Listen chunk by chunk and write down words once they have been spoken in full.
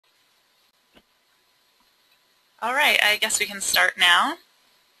All right, I guess we can start now.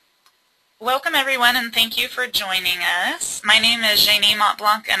 Welcome everyone and thank you for joining us. My name is Janie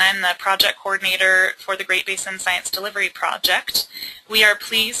Montblanc and I'm the project coordinator for the Great Basin Science Delivery Project. We are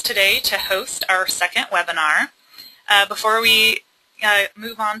pleased today to host our second webinar. Before we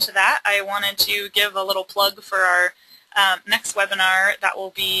move on to that, I wanted to give a little plug for our next webinar that will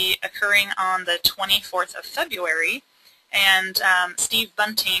be occurring on the 24th of February. And Steve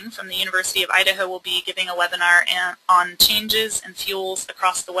Bunting from the University of Idaho will be giving a webinar on changes in fuels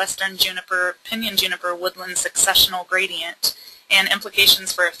across the western pinyon-juniper woodland successional gradient and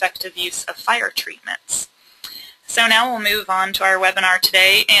implications for effective use of fire treatments. So now we'll move on to our webinar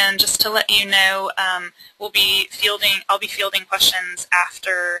today, and just to let you know, I'll be fielding questions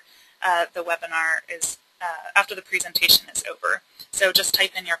after the webinar is after the presentation is over. So just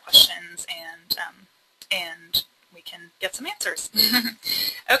type in your questions and we can get some answers.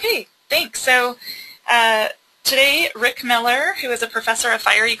 Okay, thanks. So today Rick Miller, who is a professor of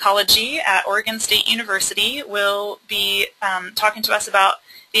fire ecology at Oregon State University, will be talking to us about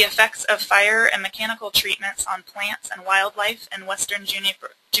the effects of fire and mechanical treatments on plants and wildlife in western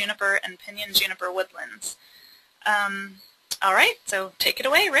juniper and pinyon-juniper woodlands. All right, so take it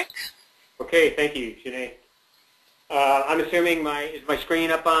away, Rick. Okay, thank you, Sinead. I'm assuming is my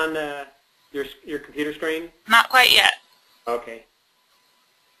screen up on your computer screen? Not quite yet. Okay.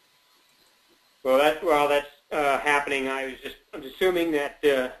 Well, that's happening. I'm assuming that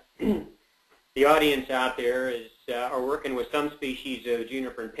the audience out there are working with some species of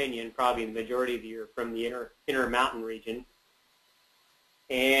juniper and pinyon. Probably the majority of you are from the inner mountain region.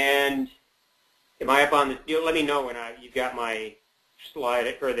 And am I up on the? You'll let me know when you've got my slide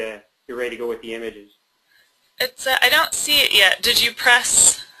or you're ready to go with the images. It's I don't see it yet. Did you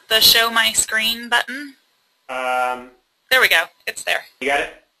press the show my screen button? There we go. It's there. You got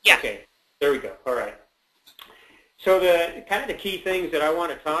it? Yeah. Okay. There we go. All right. So the key things that I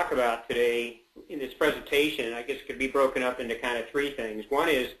want to talk about today in this presentation, I guess, could be broken up into kind of three things. One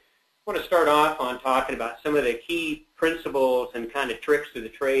is I want to start off on talking about some of the key principles and kind of tricks of the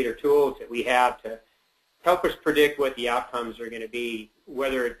trade or tools that we have to help us predict what the outcomes are going to be,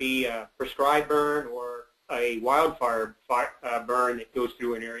 whether it be a prescribed burn or a wildfire burn that goes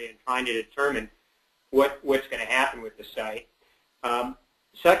through an area, and trying to determine what's going to happen with the site.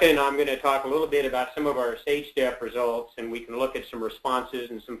 Second, I'm going to talk a little bit about some of our stage step results, and we can look at some responses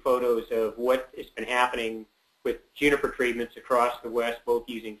and some photos of what has been happening with juniper treatments across the West, both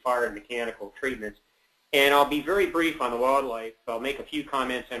using fire and mechanical treatments. And I'll be very brief on the wildlife. I'll make a few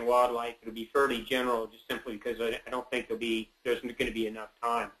comments on wildlife. It'll be fairly general, just simply because I don't think there's going to be enough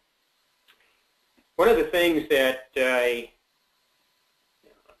time. One of the things that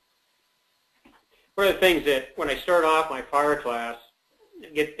when I start off my fire class, I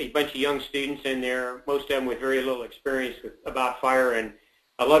get a bunch of young students in there, most of them with very little experience about fire, and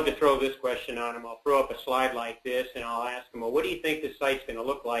I love to throw this question on them. I'll throw up a slide like this, and I'll ask them, well, what do you think this site's going to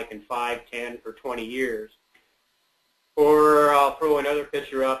look like in 5, 10, or 20 years? Or I'll throw another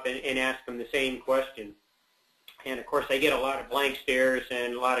picture up and ask them the same question. And, of course, I get a lot of blank stares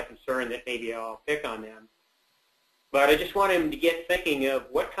and a lot of concern that maybe I'll pick on them. But I just want them to get thinking of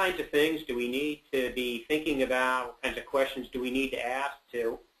what kinds of things do we need to be thinking about, what kinds of questions do we need to ask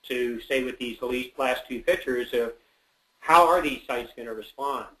to say with these last two pictures of how are these sites going to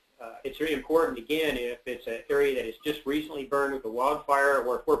respond. It's really important, again, if it's an area that is just recently burned with a wildfire,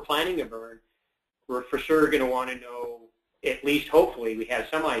 or if we're planning a burn, we're for sure going to want to know, at least hopefully we have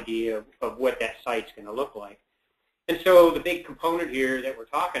some idea of what that site's going to look like. And so the big component here that we're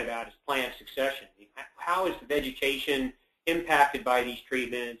talking about is plant succession. How is the vegetation impacted by these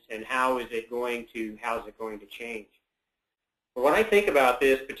treatments, and how is it going to change? Well, when I think about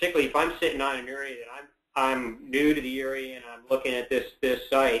this, particularly if I'm sitting on an area that I'm new to the area and I'm looking at this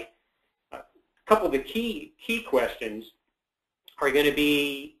site, a couple of the key questions are going to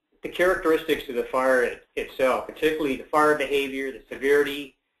be the characteristics of the fire itself, particularly the fire behavior, the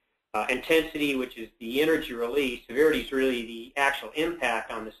severity, intensity, which is the energy release. Severity is really the actual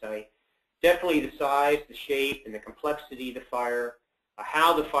impact on the site. Definitely the size, the shape, and the complexity of the fire.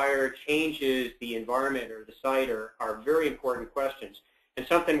 How the fire changes the environment or the site are very important questions. And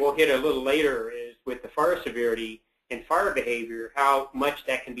something we'll hit a little later is with the fire severity and fire behavior, how much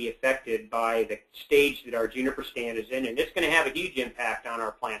that can be affected by the stage that our juniper stand is in. And it's going to have a huge impact on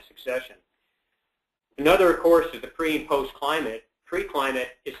our plant succession. Another, of course, is the pre- and post-climate. Pre-climate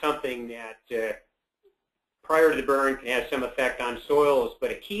is something that prior to the burn can have some effect on soils,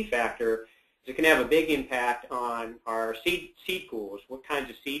 but a key factor is it can have a big impact on our seed pools, what kinds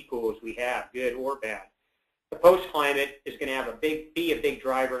of seed pools we have, good or bad. The post-climate is going to have be a big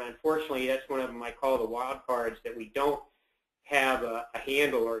driver, and unfortunately that's one of them I call the wild cards that we don't have a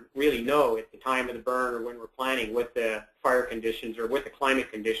handle or really know at the time of the burn or when we're planning what the fire conditions or what the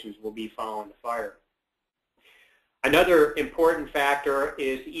climate conditions will be following the fire. Another important factor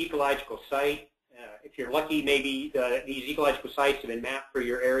is the ecological site. If you're lucky, maybe these ecological sites have been mapped for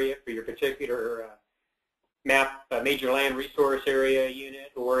your area, for your particular major land resource area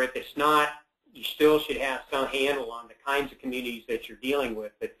unit, or if it's not, you still should have some handle on the kinds of communities that you're dealing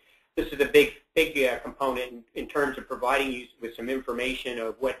with. But this is a big component in terms of providing you with some information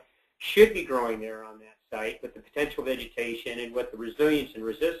of what should be growing there on that site, what the potential vegetation and what the resilience and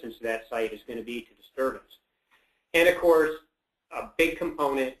resistance to that site is going to be to disturbance. And of course, a big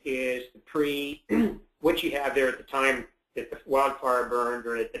component is the what you have there at the time that the wildfire burned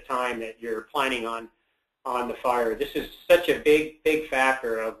or at the time that you're planning on the fire. This is such a big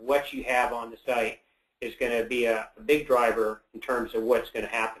factor of what you have on the site is going to be a big driver in terms of what's going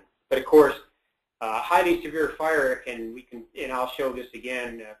to happen. But of course, highly severe fire and I'll show this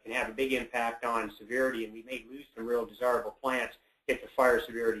again, can have a big impact on severity, and we may lose some real desirable plants if the fire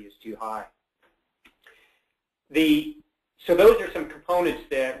severity is too high. So those are some components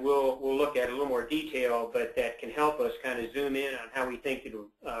that we'll look at in a little more detail, but that can help us kind of zoom in on how we think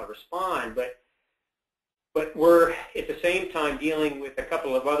it'll respond. But we're at the same time dealing with a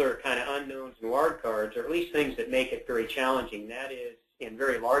couple of other kind of unknowns and wild cards, or at least things that make it very challenging. That is, in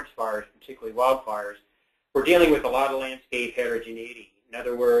very large fires, particularly wildfires, we're dealing with a lot of landscape heterogeneity. In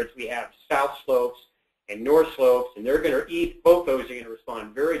other words, we have south slopes and north slopes, and they're going to both those are going to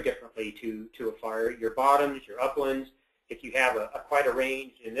respond very differently to a fire. Your bottoms, your uplands. If you have quite a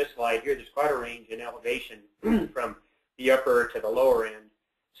range in this slide here, there's quite a range in elevation from the upper to the lower end.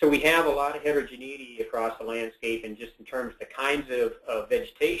 So we have a lot of heterogeneity across the landscape, and just in terms of the kinds of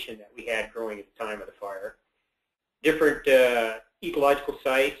vegetation that we had growing at the time of the fire. Different ecological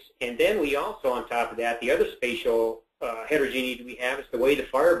sites, and then we also, on top of that, the other spatial heterogeneity we have is the way the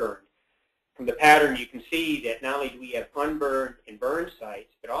fire burned. From the pattern, you can see that not only do we have unburned and burned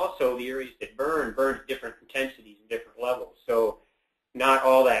sites, but also the areas that burned at different intensities and different levels. So not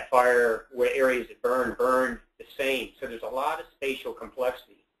all that fire where areas that burned the same. So there's a lot of spatial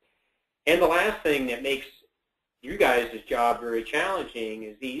complexity. And the last thing that makes you guys' job very challenging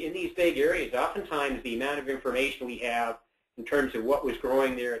is in these big areas, oftentimes the amount of information we have in terms of what was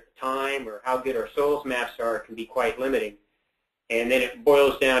growing there at the time or how good our soils maps are can be quite limiting. And then it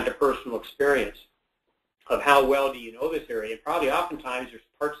boils down to personal experience of how well do you know this area. And probably oftentimes there's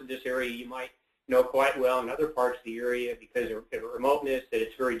parts of this area you might know quite well, and other parts of the area because of remoteness that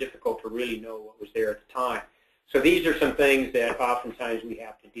it's very difficult to really know what was there at the time. So these are some things that oftentimes we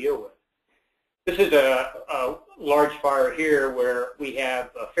have to deal with. This is a large fire here where we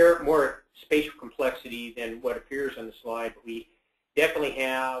have a more spatial complexity than what appears on the slide, but we definitely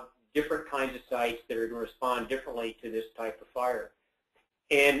have different kinds of sites that are going to respond differently to this type of fire.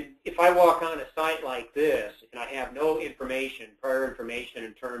 And if I walk on a site like this and I have no information, prior information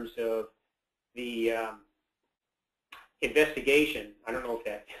in terms of the investigation, I don't know if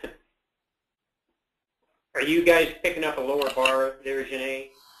that, are you guys picking up a lower bar there, Janae?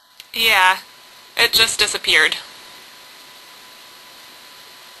 Yeah, it just disappeared.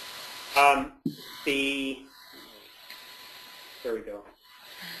 There we go.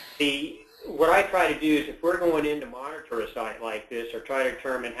 What I try to do is if we're going in to monitor a site like this or try to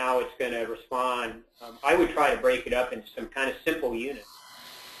determine how it's going to respond, I would try to break it up into some kind of simple units.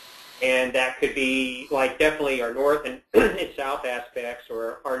 And that could be like definitely our north and south aspects,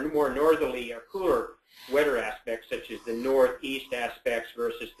 or our more northerly or cooler, wetter aspects, such as the northeast aspects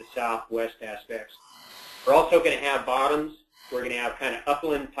versus the southwest aspects. We're also going to have bottoms. We're going to have kind of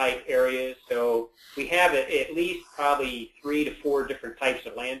upland type areas. So we have at least probably 3 to 4 different types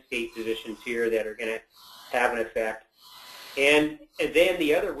of landscape positions here that are going to have an effect. And then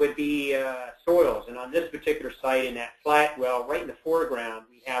the other would be soils. And on this particular site in that flat, well, right in the foreground,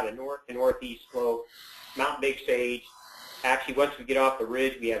 we have a north to northeast slope, Mount Big Sage. Actually, once we get off the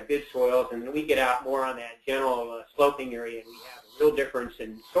ridge, we have good soils. And then we get out more on that gentle sloping area, and we have a real difference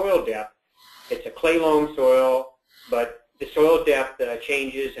in soil depth. It's a clay loam soil, but the soil depth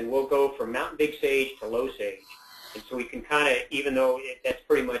changes, and we'll go from mountain big sage to low sage. And so we can kind of, even though that's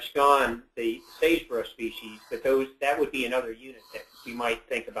pretty much gone, the sagebrush species, but that would be another unit that we might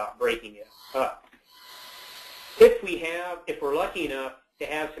think about breaking it up. If we're lucky enough to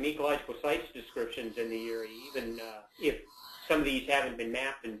have some ecological sites descriptions in the area, even if some of these haven't been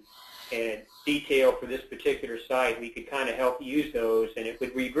mapped in detail for this particular site, we could kind of help use those, and it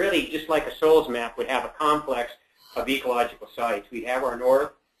would be really just like a soils map would have a complex of ecological sites. We'd have our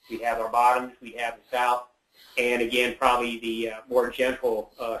north, we'd have our bottoms, we'd have the south, and again, probably the more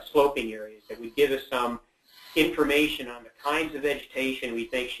gentle sloping areas that would give us some information on the kinds of vegetation we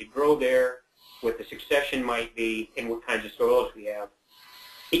think should grow there, what the succession might be, and what kinds of soils we have.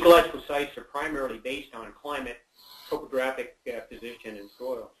 Ecological sites are primarily based on climate, topographic position, and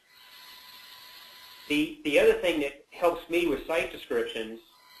soil. The other thing that helps me with site descriptions,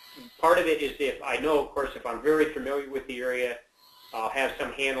 part of it is if I know, of course, if I'm very familiar with the area, I'll have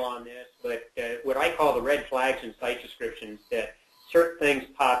some handle on this, but what I call the red flags in site descriptions, that certain things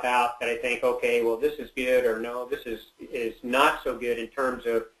pop out that I think, okay, well, this is good, or no, this is not so good in terms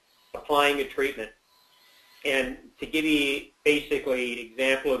of applying a treatment. And to give you basically an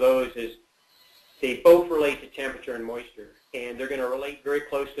example of those is they both relate to temperature and moisture, and they're going to relate very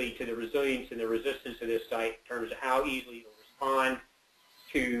closely to the resilience and the resistance of this site in terms of how easily it will respond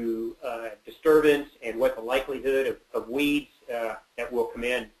to disturbance and what the likelihood of weeds that will come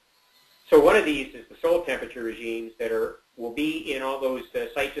in. So one of these is the soil temperature regimes that will be in all those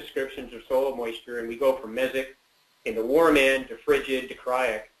site descriptions of soil moisture, and we go from mesic in the warm end to frigid to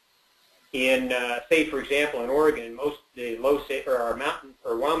cryoc. In, say, for example, in Oregon, most the our mountain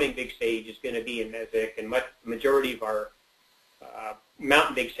or Wyoming big sage is going to be in mesic, and the majority of our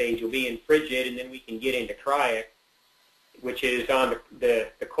mountain big sage will be in frigid, and then we can get into cryoc, which is on the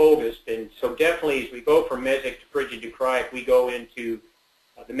coldest. And so definitely as we go from mesic to frigid to cryoc, we go into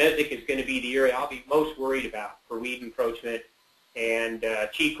the mesic is going to be the area I'll be most worried about for weed encroachment, and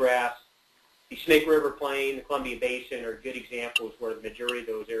cheatgrass. The Snake River Plain, the Columbia Basin are good examples where the majority of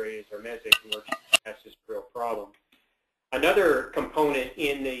those areas are mesic and where cheatgrass is a real problem. Another component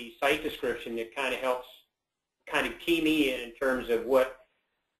in the site description that kind of helps kind of key me in terms of what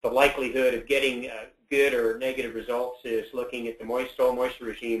the likelihood of getting good or negative results is looking at the soil moisture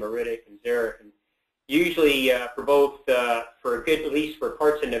regime, aeritic and xeric. And usually for both, for a good, at least for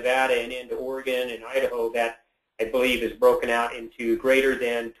parts of Nevada and into Oregon and Idaho, that I believe is broken out into greater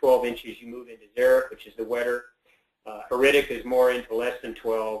than 12 inches you move into xeric, which is the wetter. Aeritic is more into less than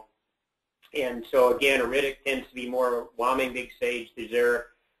 12. And so again, aeritic tends to be more Wyoming big sage, the xeric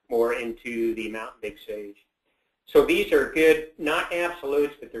more into the mountain big sage. So these are good, not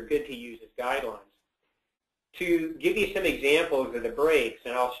absolutes, but they're good to use as guidelines. To give you some examples of the breaks,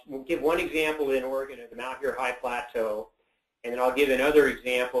 and we'll give one example in Oregon of the Mount Here High Plateau, and then I'll give another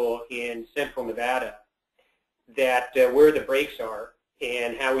example in central Nevada, that where the breaks are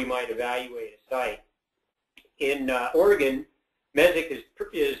and how we might evaluate a site. In Oregon, mesic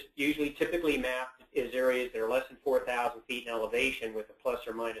is usually typically mapped as areas that are less than 4,000 feet in elevation with a plus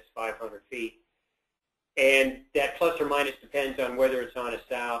or minus 500 feet. And that plus or minus depends on whether it's on a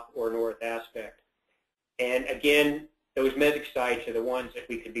south or north aspect. And again, those mesic sites are the ones that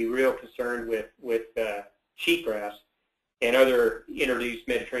we could be real concerned with cheatgrass and other introduced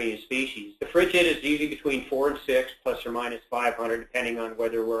Mediterranean species. The frigid is usually between 4 and 6, plus or minus 500, depending on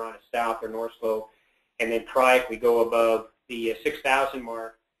whether we're on a south or north slope. And then cryoc, we go above the 6,000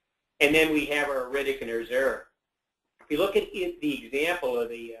 mark. And then we have our aeritic and our xeric. If you look at the example of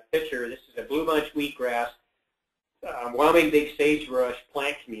the picture, this is a blue bunch wheatgrass, Wyoming big sagebrush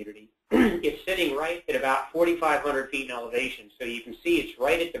plant community. It's sitting right at about 4,500 feet in elevation. So you can see it's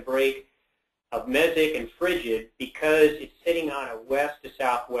right at the break of mesic and frigid because it's sitting on a west to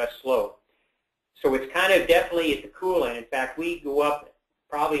southwest slope. So it's kind of definitely at the cool end. In fact, we go up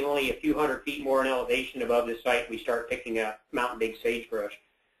probably only a few hundred feet more in elevation above the site. We start picking up mountain big sagebrush.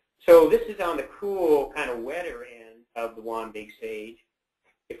 So this is on the cool, kind of wetter end of the Wyoming big sage.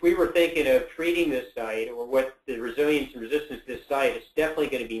 If we were thinking of treating this site or what the resilience and resistance to this site, it's definitely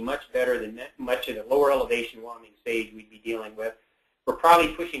going to be much better than much of the lower elevation Wyoming sage we'd be dealing with. We're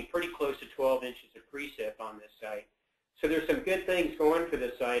probably pushing pretty close to 12 inches of precip on this site. So there's some good things going for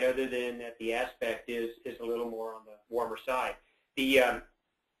this site other than that the aspect is a little more on the warmer side. The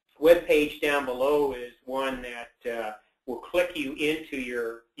web page down below is one that will click you into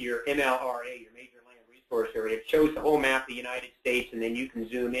your MLRA, your Major Land Resource Area. It shows the whole map of the United States, and then you can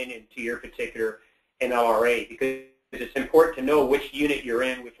zoom in into your particular MLRA because it's important to know which unit you're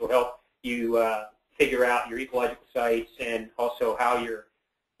in, which will help you figure out your ecological sites and also how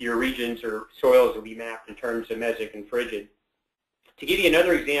your regions or soils will be mapped in terms of mesic and frigid. To give you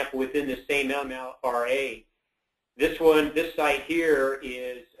another example within the same MLRA, this site here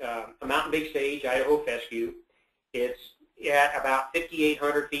is a mountain big sage, Idaho fescue. It's at about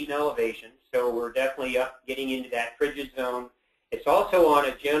 5,800 feet in elevation, so we're definitely up getting into that frigid zone. It's also on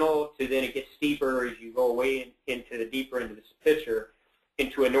a gentle to then it gets steeper as you go away into the deeper into this picture,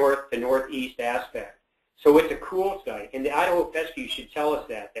 into a north to northeast aspect. So it's a cool site, and the Idaho fescue should tell us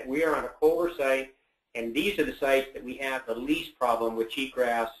that we are on a colder site, and these are the sites that we have the least problem with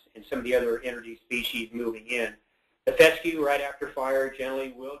cheatgrass and some of the other introduced species moving in. The fescue right after fire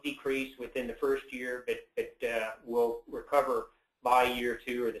generally will decrease within the first year, but will recover by year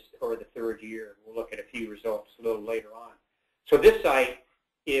 2 or the third year. We'll look at a few results a little later on. So this site,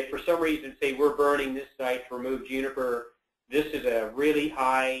 if for some reason, say we're burning this site to remove juniper, this is a really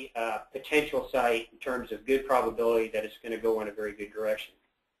high potential site in terms of good probability that it's going to go in a very good direction.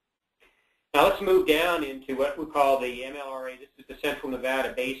 Now let's move down into what we call the MLRA. This is the Central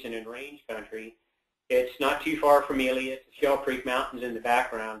Nevada Basin and Range Country. It's not too far from Ely. It's the Shell Creek Mountains in the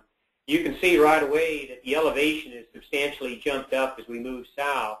background. You can see right away that the elevation is substantially jumped up as we move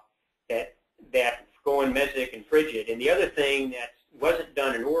south, that going mesic and frigid. And the other thing that wasn't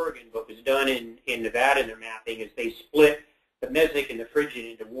done in Oregon but was done in Nevada in their mapping is they split the mesic and the frigid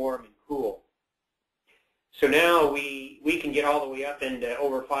into warm and cool. So now we can get all the way up into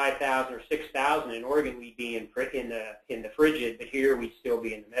over 5,000 or 6,000. In Oregon we'd be in the frigid, but here we'd still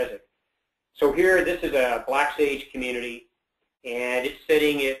be in the mesic. So here, this is a black sage community, and it's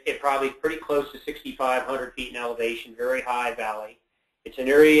sitting at probably pretty close to 6,500 feet in elevation, very high valley. It's an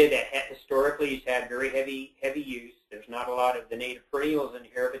area that historically has had very heavy use. There's not a lot of the native perennials in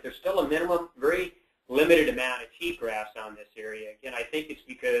here, but there's still a minimum, very limited amount of cheatgrass on this area. Again, I think it's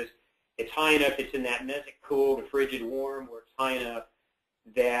because it's high enough, it's in that mesic cool to frigid warm, where it's high enough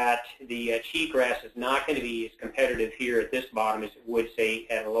that the cheatgrass is not going to be as competitive here at this bottom as it would, say,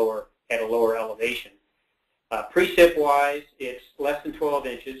 at a lower elevation. Precip-wise, it's less than 12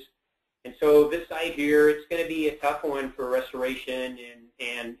 inches. And so this site here, it's going to be a tough one for restoration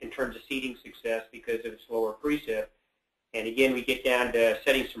and in terms of seeding success because of its lower precip. And again, we get down to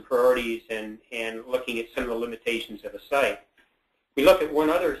setting some priorities and looking at some of the limitations of a site. We look at one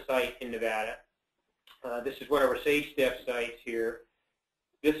other site in Nevada. This is one of our sage step sites here.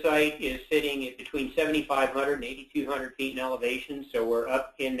 This site is sitting at between 7,500 and 8,200 feet in elevation, so we're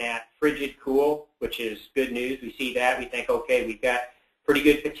up in that frigid cool, which is good news. We see that, we think, okay, we've got pretty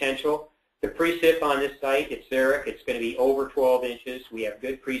good potential. The precip on this site, it's xeric. It's going to be over 12 inches. We have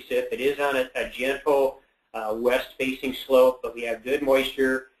good precip. It is on a gentle west-facing slope, but we have good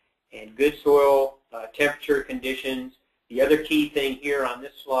moisture and good soil temperature conditions. The other key thing here on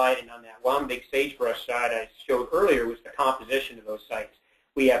this slide and on that one big sagebrush side I showed earlier was the composition of those sites.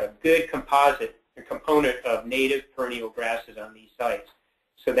 We have a good component of native perennial grasses on these sites.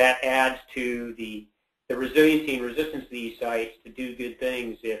 So that adds to the resiliency and resistance of these sites to do good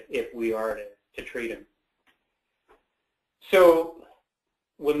things if we are to treat them. So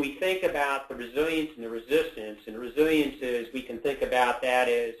when we think about the resilience and the resistance is we can think about that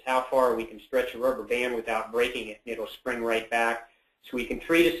as how far we can stretch a rubber band without breaking it, and it'll spring right back. So we can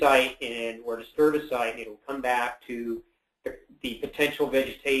treat a site or disturb a site, and it'll come back to the potential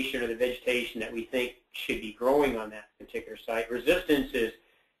vegetation or the vegetation that we think should be growing on that particular site. Resistance is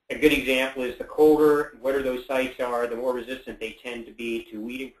a good example. Is the colder, wetter those sites are, the more resistant they tend to be to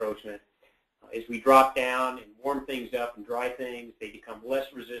weed encroachment. As we drop down and warm things up and dry things, they become less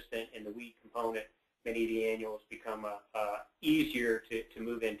resistant, and the weed component, many of the annuals, become easier to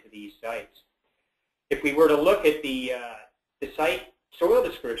move into these sites. If we were to look at the site soil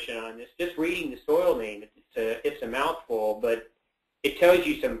description on this, just reading the soil name, it's a mouthful, but it tells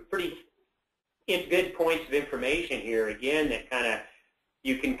you some pretty good points of information here. Again, that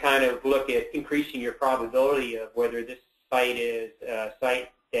you can kind of look at increasing your probability of whether this site is a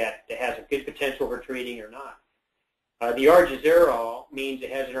site that has a good potential for treating or not. The argizerol means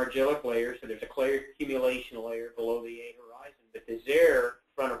it has an argillic layer, so there's a clay accumulation layer below the A horizon. But the zer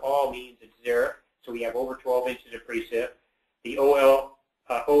in front of all means it's xeric, so we have over 12 inches of precip. The OLLS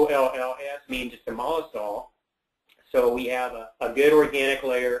means it's a mollisol, so we have a good organic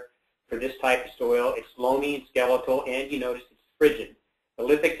layer for this type of soil. It's loamy and skeletal, and you notice it's frigid. The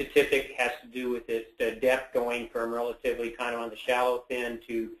lithic to typic has to do with its depth going from relatively kind of on the shallow thin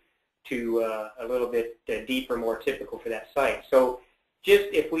to a little bit deeper, more typical for that site. So just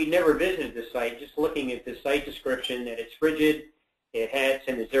if we never visited the site, just looking at the site description, that it's frigid, it's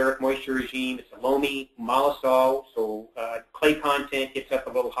in the xeric moisture regime, it's a loamy mollisol, so clay content gets up a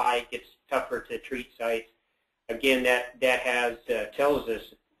little high, it gets tougher to treat sites. Again, that tells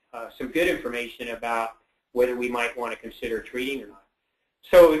us some good information about whether we might want to consider treating or not.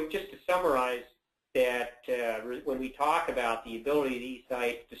 So just to summarize that when we talk about the ability of these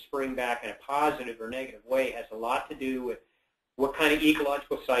sites to spring back in a positive or negative way, it has a lot to do with what kind of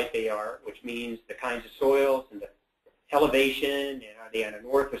ecological site they are, which means the kinds of soils and the elevation, and are they on a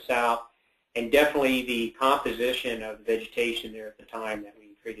north or south, and definitely the composition of the vegetation there at the time that we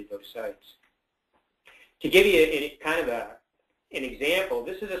treated those sites. To give you an example,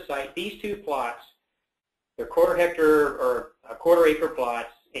 this is a site, these two plots, they're quarter-hectare or quarter-acre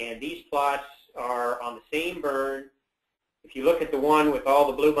plots and these plots are on the same burn. If you look at the one with all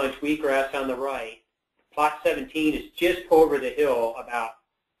the blue bunch wheatgrass on the right, plot 17 is just over the hill about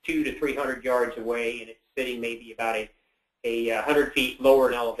 200 to 300 yards away, and it's sitting maybe about a 100 feet lower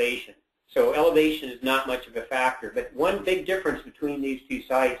in elevation. So elevation is not much of a factor. But one big difference between these two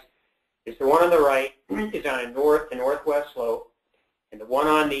sites is the one on the right is on a north to northwest slope, and the one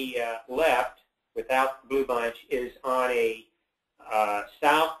on the left, without the blue bunch, is on a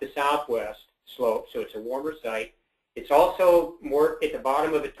south to southwest slope, so it's a warmer site. It's also more at the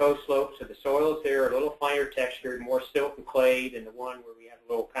bottom of the toe slope, so the soils there are a little finer textured, more silt and clay than the one where we have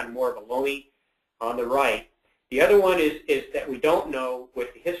a little kind of more of a loamy on the right. The other one is that we don't know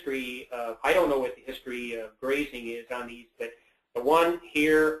what the history of, I don't know what the history of grazing is on these, but the one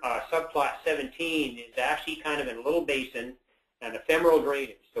here, subplot 17, is actually kind of in a little basin and ephemeral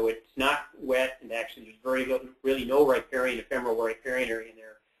drainage, so it's not wet, and actually there's really no riparian, ephemeral riparian area in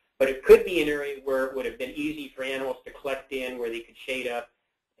there. But it could be an area where it would have been easy for animals to collect in, where they could shade up,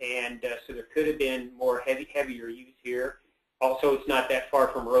 and so there could have been more heavier use here. Also, it's not that far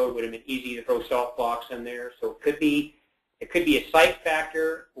from road; would have been easy to throw salt blocks in there. So it could be a site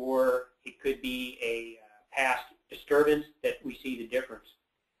factor, or it could be a past disturbance that we see the difference.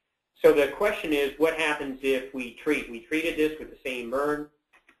 So the question is, what happens if we treat? We treated this with the same burn,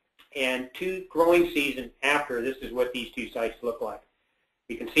 and 2 growing seasons after, this is what these two sites look like.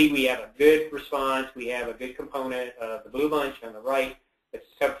 You can see we have a good response. We have a good component of the blue bunch on the right. The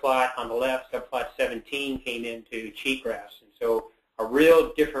subplot on the left, subplot 17, came into cheatgrass. And so a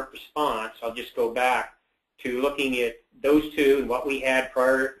real different response. I'll just go back to looking at those two and what we had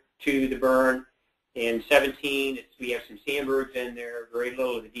prior to the burn. In 17, we have some sandbirds in there, very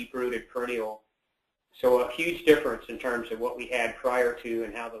little of the deep-rooted perennial. So a huge difference in terms of what we had prior to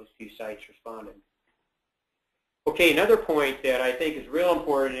and how those two sites responded. Okay, another point that I think is real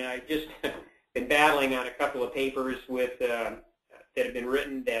important, and I've just been battling on a couple of papers with that have been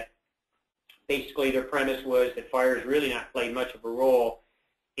written that basically their premise was that fire has really not played much of a role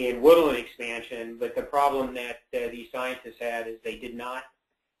in woodland expansion, but the problem that these scientists had is they did not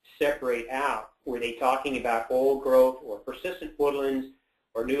separate out. Were they talking about old growth or persistent woodlands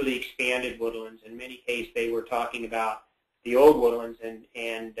or newly expanded woodlands? In many cases, they were talking about the old woodlands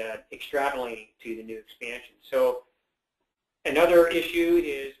and extrapolating to the new expansion. So another issue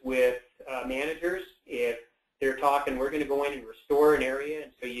is with managers. If they're talking, we're going to go in and restore an area,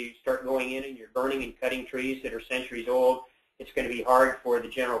 and so you start going in and you're burning and cutting trees that are centuries old, it's going to be hard for the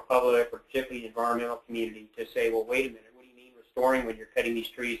general public, or particularly the environmental community, to say, well, wait a minute, what do you mean restoring when you're cutting these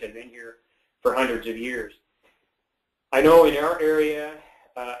trees that have been here for hundreds of years? I know in our area,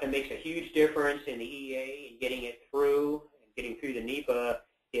 it makes a huge difference in the EA and getting it through, and getting through the NEPA,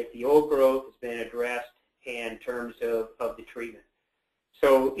 if the old growth has been addressed in terms of the treatment.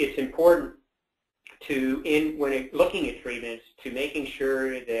 So it's important to, when looking at treatments, to making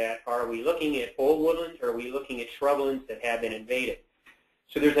sure that are we looking at old woodlands or are we looking at shrublands that have been invaded.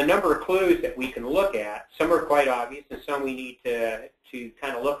 So there's a number of clues that we can look at. Some are quite obvious, and some we need to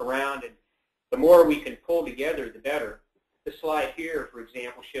kind of look around, and the more we can pull together, the better. This slide here, for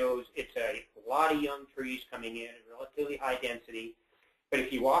example, shows it's a lot of young trees coming in at relatively high density. But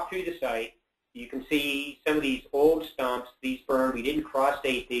if you walk through the site, you can see some of these old stumps, these burned. We didn't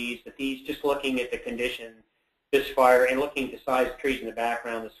cross-date these, but these, just looking at the condition, this fire, and looking at the size of trees in the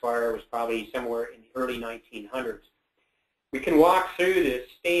background, this fire was probably somewhere in the early 1900s. We can walk through this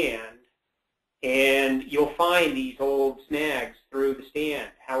stand, and you'll find these old snags through the stand.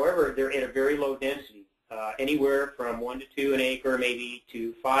 However, they're at a very low density, anywhere from 1 to 2 an acre, maybe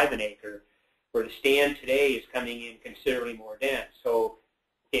to 5 an acre, where the stand today is coming in considerably more dense. So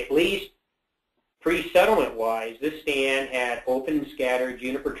at least pre-settlement-wise, this stand had open, scattered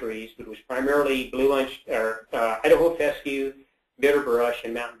juniper trees, but it was primarily blue bunch, or Idaho fescue, bitterbrush,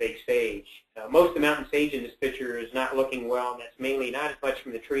 and mountain big sage. Most of the mountain sage in this picture is not looking well, and that's mainly not as much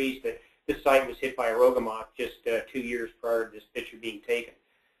from the trees, but this site was hit by a rogamoth just 2 years prior to this picture being taken.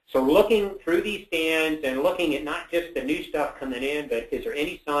 So looking through these stands and looking at not just the new stuff coming in, but is there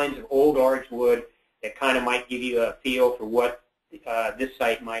any signs of old arch wood that kind of might give you a feel for what this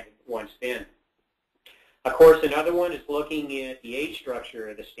site might have once been. Of course, another one is looking at the age structure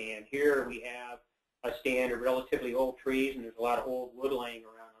of the stand. Here we have a stand of relatively old trees, and there's a lot of old wood laying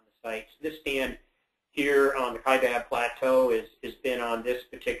around on the site. So this stand here on the Kaibab Plateau has been on this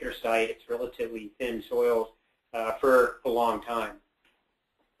particular site. It's relatively thin soils for a long time.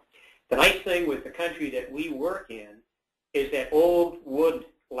 The nice thing with the country that we work in is that old wood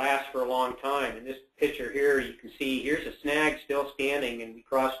lasts for a long time. In this picture here, you can see here's a snag still standing, and we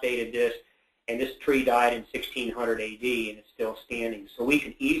cross-dated this, and this tree died in 1600 AD, and it's still standing. So So we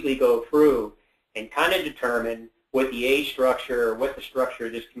can easily go through and kind of determine what the age structure or what the structure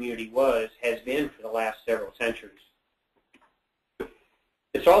of this community has been for the last several centuries.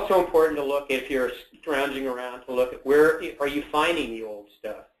 It's also important to look, if you're scrounging around, to look at where are you finding the old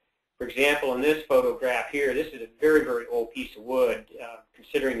stuff. For example, in this photograph here, this is a very, very old piece of wood,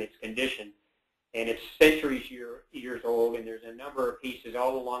 considering its condition. And it's centuries years old, and there's a number of pieces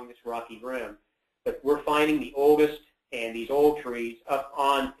all along this rocky rim. But we're finding the oldest and these old trees up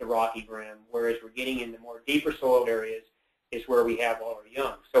on the rocky rim, whereas we're getting in the more deeper soiled areas is where we have all our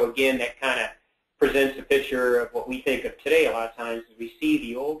young. So again, that kind of presents a picture of what we think of today a lot of times is we see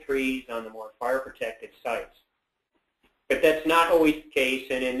the old trees on the more fire-protected sites. But that's not always the case,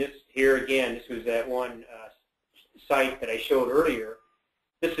 and in this here again, this was that one site that I showed earlier.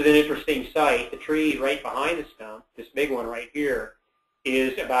 This is an interesting site. The tree right behind the stump, this big one right here,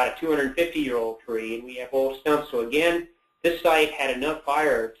 is about a 250-year-old tree, and we have old stumps. So again, this site had enough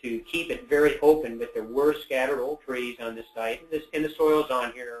fire to keep it very open, but there were scattered old trees on this site, and the soils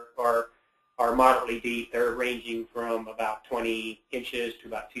on here are moderately deep. They're ranging from about 20 inches to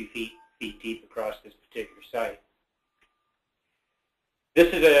about 2 feet deep across this particular site.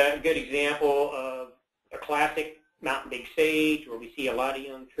 This is a good example of a classic mountain big sage where we see a lot of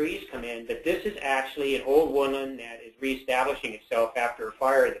young trees come in, but this is actually an old woodland that is reestablishing itself after a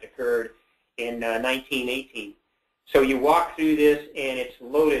fire that occurred in 1918. So you walk through this and it's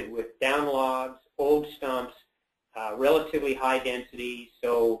loaded with down logs, old stumps, relatively high density.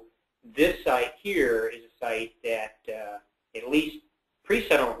 So this site here is a site that, at least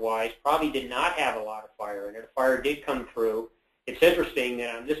pre-settlement-wise, probably did not have a lot of fire in it. A fire did come through. It's interesting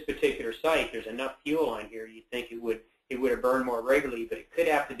that on this particular site, there's enough fuel on here. You'd think it would have burned more regularly, but it could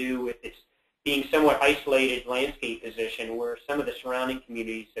have to do with its being somewhat isolated landscape position where some of the surrounding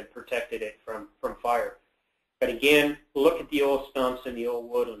communities have protected it from fire. But again, look at the old stumps and the old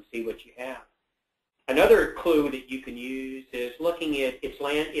wood and see what you have. Another clue that you can use is looking at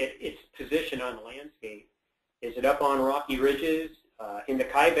its position on the landscape. Is it up on rocky ridges? In the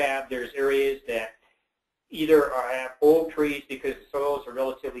Kaibab, there's areas that either have old trees because the soils are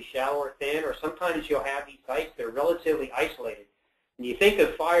relatively shallow or thin, or sometimes you'll have these sites that are relatively isolated. When you think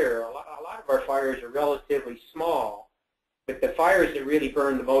of fire, a lot of our fires are relatively small, but the fires that really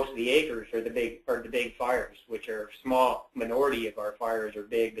burn the most of the acres are the big fires, which are a small minority of our fires are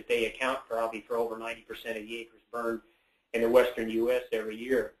big, but they account probably for over 90% of the acres burned in the western U.S. every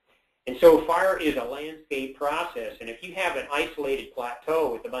year. And so fire is a landscape process, and if you have an isolated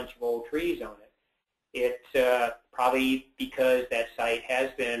plateau with a bunch of old trees on it, it's probably because that site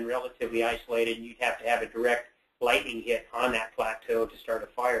has been relatively isolated and you'd have to have a direct lightning hit on that plateau to start a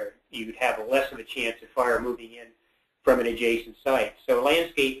fire. You would have less of a chance of fire moving in from an adjacent site. So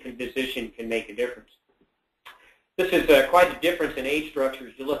landscape position can make a difference. This is quite a difference in age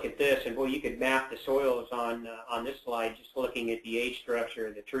structures. You look at this, and boy, you could map the soils on this slide just looking at the age structure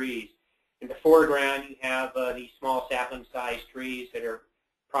of the trees. In the foreground, you have these small sapling-sized trees that are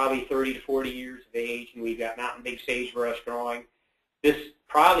probably 30 to 40 years of age, and we've got mountain big sagebrush growing. This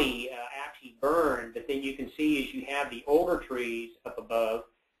probably actually burned, but then you can see as you have the older trees up above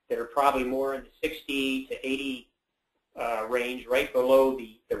that are probably more in the 60 to 80 range, right below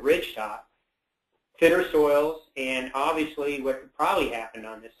the ridge top, thinner soils, and obviously what probably happened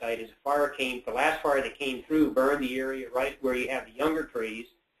on this site is the last fire that came through burned the area right where you have the younger trees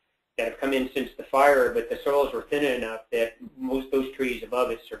that have come in since the fire, but the soils were thin enough that most of those trees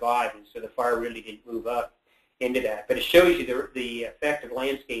above it survived, and so the fire really didn't move up into that. But it shows you the effect of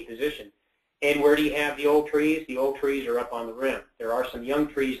landscape position. And where do you have the old trees? The old trees are up on the rim. There are some young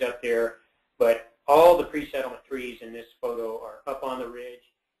trees up there, but all the pre-settlement trees in this photo are up on the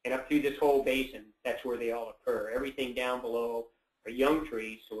ridge and up through this whole basin. That's where they all occur. Everything down below are young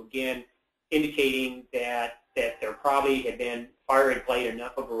trees, so again, indicating that there probably had been fire had played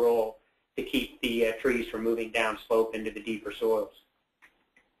enough of a role to keep the trees from moving down slope into the deeper soils.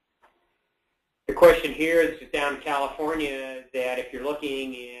 The question here, this is down in California, that if you're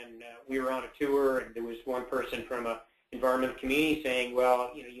looking and we were on a tour and there was one person from an environmental community saying,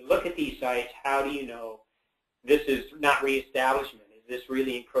 well, you look at these sites, how do you know this is not reestablishment? Is this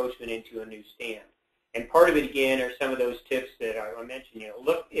really encroachment into a new stand? And part of it, again, are some of those tips that I mentioned.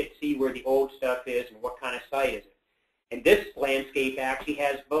 Look and see where the old stuff is and what kind of site is it. And this landscape actually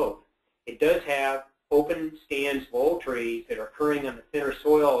has both. It does have open stands of old trees that are occurring on the thinner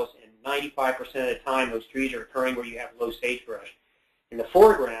soils, and 95% of the time those trees are occurring where you have low sagebrush. In the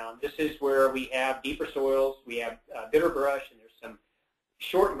foreground, this is where we have deeper soils, we have bitter brush, and there's some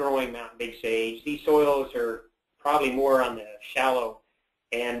short-growing mountain big sage. These soils are probably more on the shallow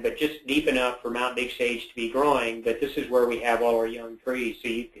but just deep enough for mountain big sage to be growing. But this is where we have all our young trees. So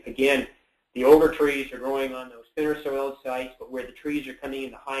again, the older trees are growing on those thinner soiled sites, but where the trees are coming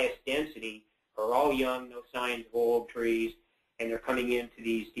in the highest density are all young, no signs of old trees, and they're coming into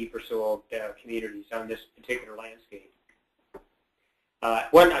these deeper soiled communities on this particular landscape. I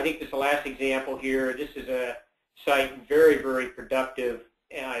think this is the last example here. This is a site very, very productive.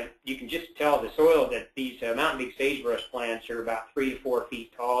 You can just tell the soil that these mountain big sagebrush plants are about 3 to 4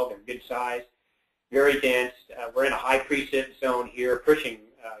 feet tall. They're good size, very dense. We're in a high precip zone here, pushing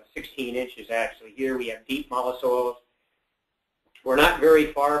 16 inches actually. Here we have deep mollisoils. We're not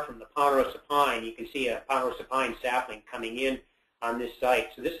very far from the ponderosa pine. You can see a ponderosa pine sapling coming in on this site.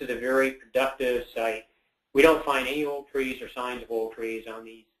 So this is a very productive site. We don't find any old trees or signs of old trees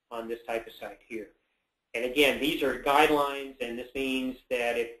on this type of site here. And again, these are guidelines, and this means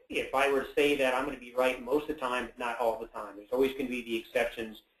that if I were to say that, I'm going to be right most of the time, but not all the time. There's always going to be the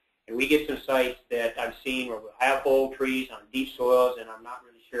exceptions. And we get some sites that I've seen where we'll have old trees on deep soils, and I'm not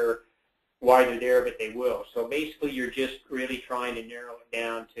really sure why they're there, but they will. So basically, you're just really trying to narrow it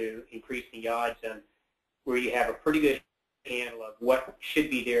down to increase the odds on where you have a pretty good handle of what should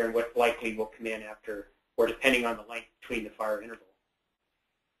be there and what likely will come in after, or depending on the length between the fire interval.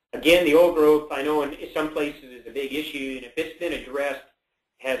 Again, the old growth, I know in some places is a big issue, and if it's been addressed,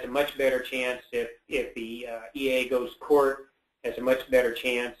 has a much better chance, if the EA goes to court, has a much better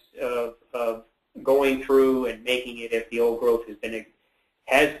chance of going through and making it if the old growth has been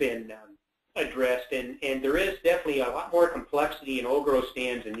addressed. And there is definitely a lot more complexity in old growth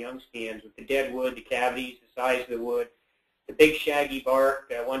stands and young stands with the dead wood, the cavities, the size of the wood, the big shaggy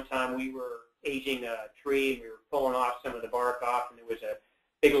bark. One time we were aging a tree, and we were pulling off some of the bark off, and there was a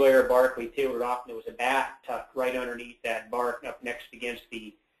big layer of bark we peeled off, and there was a bat tucked right underneath that bark up next against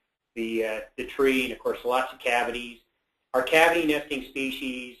the tree, and of course lots of cavities. Our cavity nesting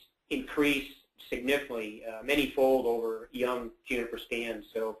species increase significantly, many-fold over young juniper stands,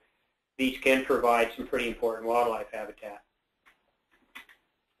 so these can provide some pretty important wildlife habitat.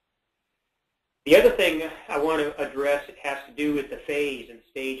 The other thing I want to address has to do with the phase and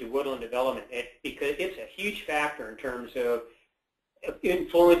stage of woodland development, because it's a huge factor in terms of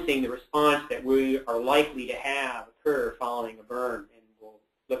influencing the response that we are likely to have occur following a burn, and we'll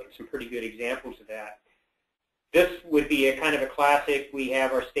look at some pretty good examples of that. This would be a kind of a classic. We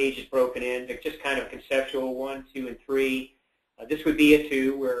have our stages broken in. They're just kind of conceptual, 1, 2, and 3. This would be a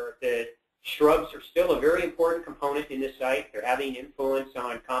 2, where the shrubs are still a very important component in this site. They're having influence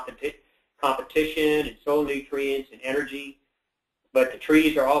on competition and soil nutrients and energy. But the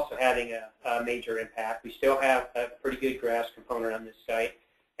trees are also having a major impact. We still have a pretty good grass component on this site.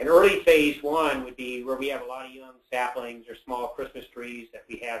 And early phase 1 would be where we have a lot of young saplings or small Christmas trees that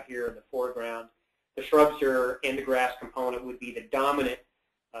we have here in the foreground. The shrubs and the grass component would be the dominant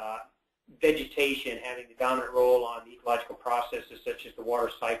vegetation, having the dominant role on the ecological processes such as the water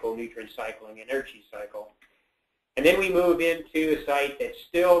cycle, nutrient cycling, and energy cycle. And then we move into a site that's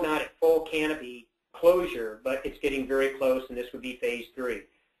still not at full canopy closure, but it's getting very close, and this would be phase 3.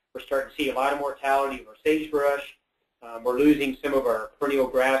 We're starting to see a lot of mortality of our sagebrush. We're losing some of our perennial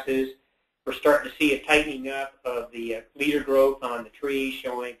grasses. We're starting to see a tightening up of the leader growth on the trees,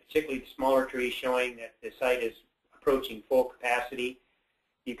 showing, particularly the smaller trees, showing that the site is approaching full capacity.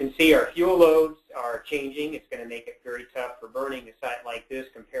 You can see our fuel loads are changing. It's going to make it very tough for burning a site like this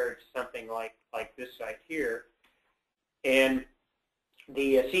compared to something like this site here. And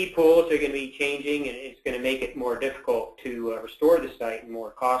the seed pools are going to be changing, and it's going to make it more difficult to restore the site and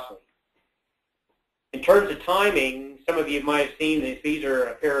more costly. In terms of timing, some of you might have seen this. These are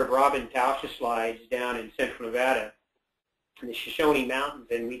a pair of Robin Tauscher slides down in central Nevada in the Shoshone Mountains,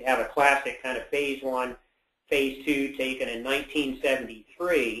 and we'd have a classic kind of phase 1, phase 2 taken in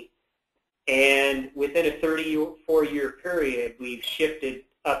 1973. And within a 34-year period, we've shifted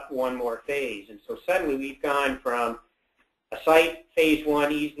up one more phase. And so suddenly we've gone from a site, phase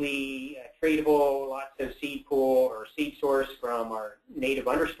 1, easily treatable, lots of seed pool or seed source from our native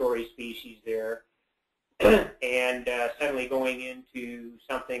understory species there, and suddenly going into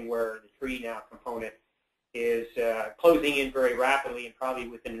something where the tree now component is closing in very rapidly, and probably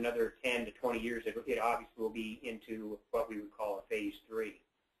within another 10 to 20 years, it obviously will be into what we would call a phase 3.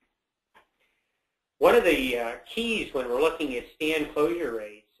 One of the keys when we're looking at stand closure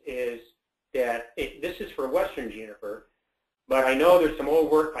rates is that this is for western juniper, but I know there's some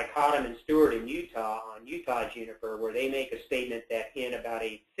old work by Cottom and Stewart in Utah on Utah juniper where they make a statement that in about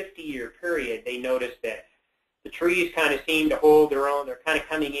a 50-year period, they noticed that the trees kind of seem to hold their own. They're kind of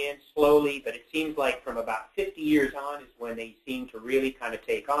coming in slowly, but it seems like from about 50 years on is when they seem to really kind of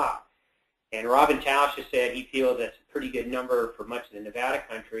take off. And Robin Tausch has said he feels that's a pretty good number for much of the Nevada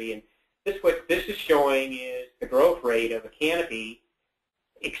country. And what this is showing is the growth rate of a canopy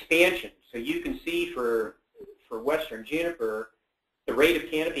expansion. So you can see for western juniper, the rate of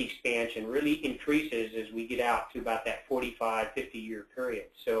canopy expansion really increases as we get out to about that 45, 50-year period.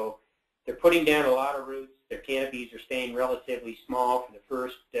 So they're putting down a lot of roots. Their canopies are staying relatively small for the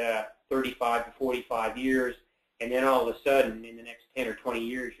first 35 to 45 years. And then all of a sudden, in the next 10 or 20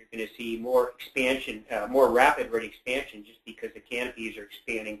 years, you're going to see more expansion, more rapid rate expansion, just because the canopies are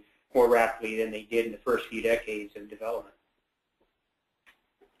expanding more rapidly than they did in the first few decades of development.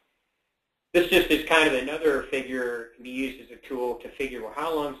 This just is kind of another figure can be used as a tool to figure, well,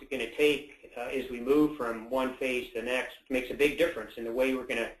 how long is it going to take as we move from one phase to the next, which makes a big difference in the way we're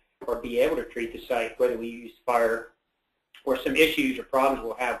going to or be able to treat the site, whether we use fire or some issues or problems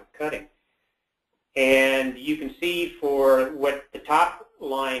we'll have with cutting. And you can see for what the top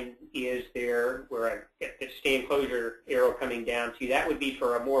line is there, where I get the stand closure arrow coming down to, that would be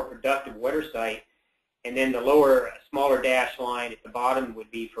for a more productive wetter site. And then the lower, smaller dash line at the bottom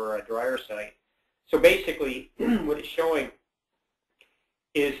would be for a drier site. So basically, what it's showing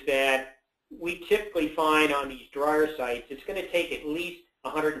is that we typically find on these drier sites, it's going to take at least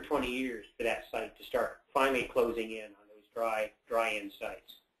 120 years for that site to start finally closing in on those dry-end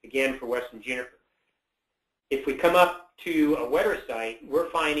sites, again, for western juniper. If we come up to a wetter site, we're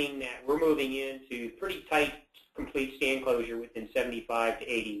finding that we're moving into pretty tight, complete stand closure within 75 to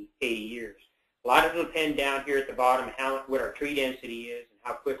 80 years. A lot of it will depend down here at the bottom what our tree density is and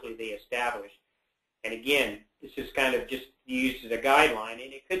how quickly they establish. And again, this is kind of just used as a guideline,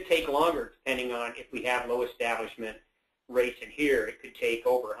 and it could take longer depending on if we have low establishment rates in here. It could take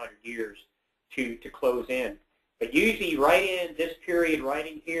over 100 years to close in. But usually right in this period, right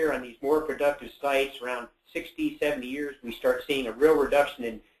in here on these more productive sites, around 60, 70 years, we start seeing a real reduction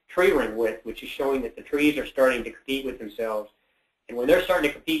in tree ring width, which is showing that the trees are starting to compete with themselves. And when they're starting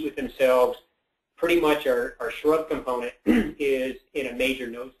to compete with themselves, pretty much our shrub component is in a major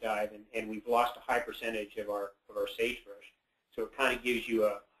nosedive, and we've lost a high percentage of our sagebrush. So it kind of gives you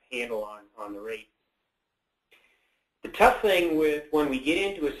a handle on the rate. The tough thing with when we get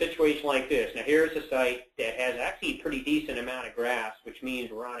into a situation like this, now here's a site that has actually a pretty decent amount of grass, which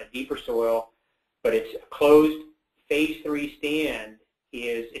means we're on a deeper soil, but it's a closed phase 3 stand.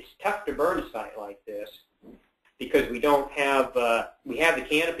 It's tough to burn a site like this because we don't have, we have the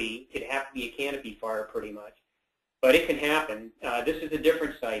canopy. It'd have to be a canopy fire pretty much, but it can happen. This is a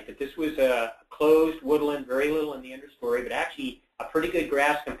different site, but this was a closed woodland, very little in the understory, but actually a pretty good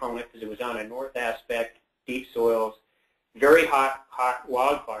grass component because it was on a north aspect, deep soils, very hot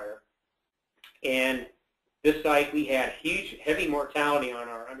wildfire. And this site, we had huge, heavy mortality on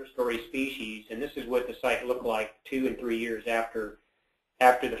our understory species, and this is what the site looked like 2 and 3 years after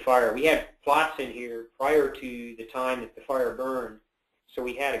the fire. We had plots in here prior to the time that the fire burned, so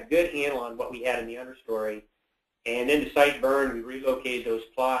we had a good handle on what we had in the understory. And then the site burned, we relocated those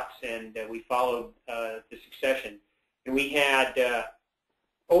plots, and we followed the succession. And we had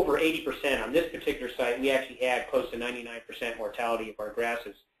over 80% on this particular site. We actually had close to 99% mortality of our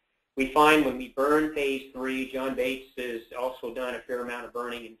grasses. We find when we burn phase 3, John Bates has also done a fair amount of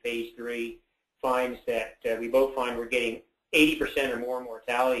burning in phase 3, finds that we both find we're getting 80% or more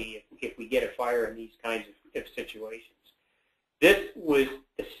mortality if we get a fire in these kinds of situations. This was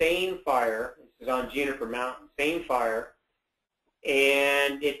the same fire. This is on Juniper Mountain, same fire,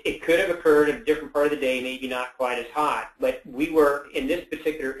 and it could have occurred in a different part of the day, maybe not quite as hot, but we were, in this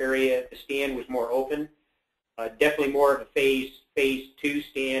particular area, the stand was more open, definitely more of a phase 2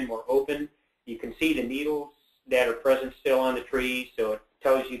 stand, more open. You can see the needles that are present still on the trees, so it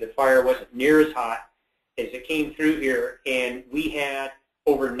tells you the fire wasn't near as hot as it came through here, and we had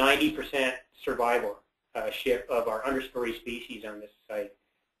over 90% survival of our understory species on this site,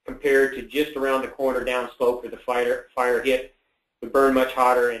 compared to just around the corner downslope where the fire hit. We burned much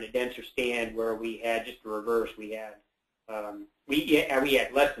hotter in a denser stand where we had just the reverse. We had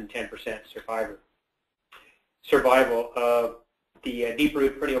less than 10% survival of the deep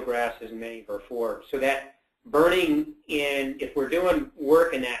root perennial grasses in many of our forests. So that burning in, if we're doing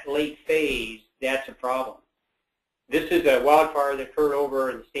work in that late phase, that's a problem. This is a wildfire that occurred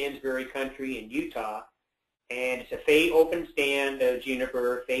over in the Stansbury country in Utah, and it's a open stand of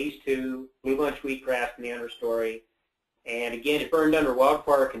juniper, phase 2, blue bunch wheatgrass in the understory. And again, it burned under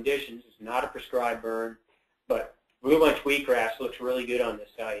wildfire conditions. It's not a prescribed burn, but blue bunch wheatgrass looks really good on this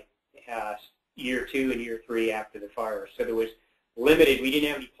site year 2 and year 3 after the fire. So there was limited, we didn't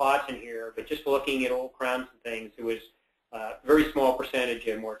have any plots in here, but just looking at old crowns and things, there was a very small percentage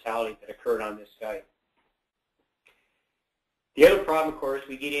of mortality that occurred on this site. The other problem, of course,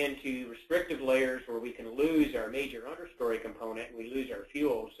 we get into restrictive layers where we can lose our major understory component and we lose our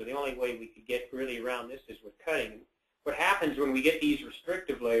fuel. So the only way we could get really around this is with cutting. What happens when we get these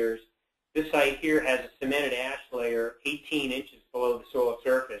restrictive layers, this site here has a cemented ash layer 18 inches below the soil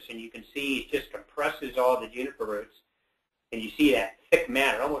surface, and you can see it just compresses all the juniper roots. And you see that thick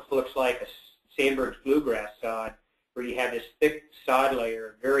mat. It almost looks like a Sandberg's bluegrass sod, where you have this thick sod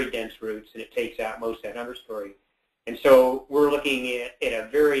layer, very dense roots, and it takes out most of that understory. And so we're looking at a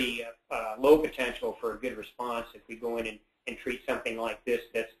very low potential for a good response if we go in and treat something like this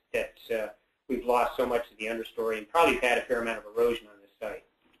that's we've lost so much of the understory and probably had a fair amount of erosion on this site.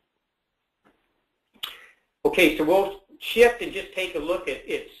 Okay, so we'll shift and just take a look at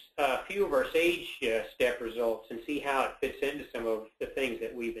a few of our SAGE step results and see how it fits into some of the things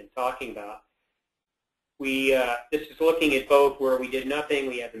that we've been talking about. This is looking at both where we did nothing,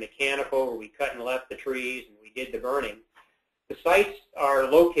 we had the mechanical, where we cut and left the trees, and we did the burning. The sites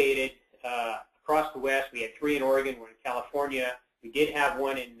are located across the west. We had 3 in Oregon, 1 in California. We did have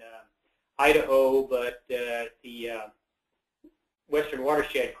 1 in Idaho, but the Western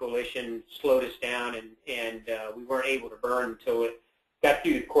Watershed Coalition slowed us down, and we weren't able to burn until it got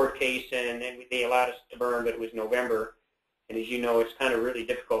through the court case, and then they allowed us to burn, but it was November. And as you know, it's kind of really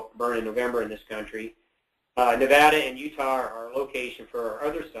difficult to burn in November in this country. Nevada and Utah are our location for our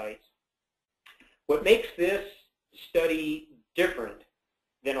other sites. What makes this study different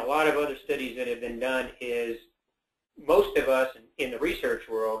than a lot of other studies that have been done is most of us in the research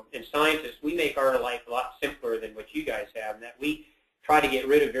world and scientists, we make our life a lot simpler than what you guys have, and that we try to get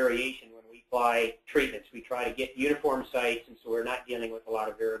rid of variation when we apply treatments. We try to get uniform sites, and so we're not dealing with a lot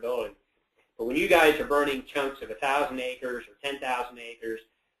of variability. But when you guys are burning chunks of 1,000 acres or 10,000 acres,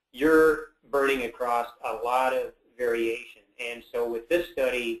 you're burning across a lot of variation. And so with this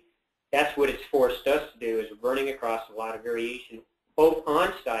study, that's what it's forced us to do, is we're burning across a lot of variation, both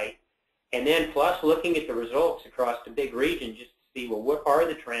on site and then plus looking at the results across the big region just to see, well, what are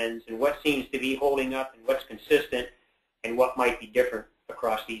the trends and what seems to be holding up and what's consistent and what might be different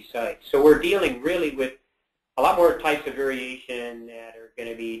across these sites. So we're dealing really with a lot more types of variation that are going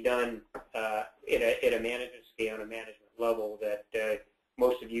to be done at a management scale and a management level that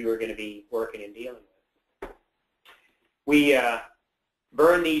most of you are going to be working and dealing with. We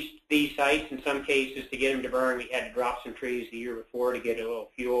burn these sites in some cases. To get them to burn, we had to drop some trees the year before to get a little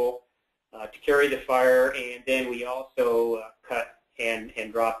fuel to carry the fire, and then we also cut and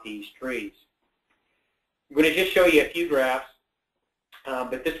drop these trees. I'm going to just show you a few graphs,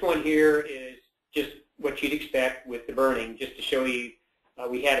 but this one here is just what you'd expect with the burning, just to show you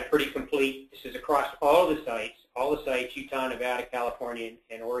we had a pretty complete, this is across all the sites, Utah, Nevada, California,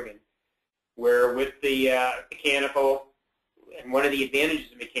 and Oregon, where with the mechanical, and one of the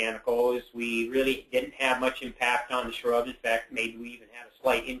advantages of mechanical is we really didn't have much impact on the shrubs. In fact, maybe we even had a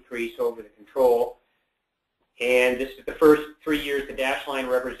slight increase over the control. And this is the first 3 years. The dashed line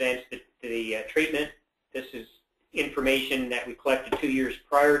represents the treatment. This is information that we collected 2 years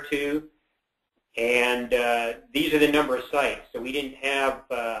prior to. And these are the number of sites. So we didn't have,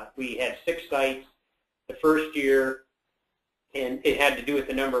 we had 6 sites the first year, and it had to do with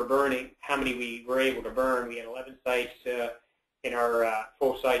the number of burning, how many we were able to burn. We had 11 sites in our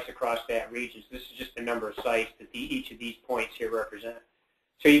full sites across that region. So this is just the number of sites that each of these points here represent.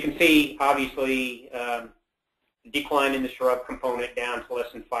 So you can see, obviously, the decline in the shrub component down to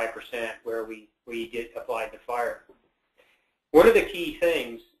less than 5% where we applied the fire. One of the key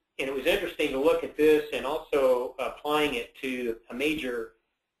things, and it was interesting to look at this and also applying it to a major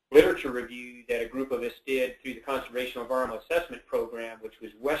literature review that a group of us did through the Conservation Environmental Assessment Program, which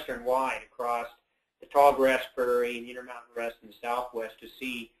was western-wide across the tall grass prairie and the Intermountain West and the Southwest, to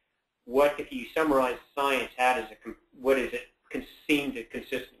see what, if you summarize the science, what does it seem to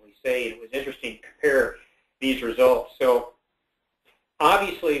consistently say. And it was interesting to compare these results. So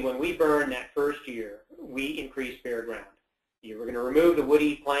obviously, when we burned that first year, we increased bare ground. You were going to remove the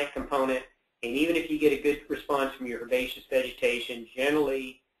woody plant component, and even if you get a good response from your herbaceous vegetation,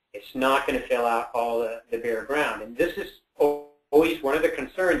 generally it's not going to fill out all the bare ground. And this is always one of the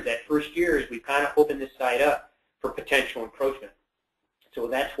concerns that first year is we kind of open this site up for potential encroachment. So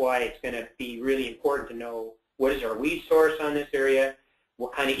that's why it's going to be really important to know what is our weed source on this area,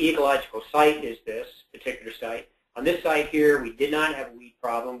 what kind of ecological site is this particular site. On this site here, we did not have a weed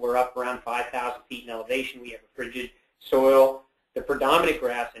problem. We're up around 5,000 feet in elevation. We have a frigid soil. The predominant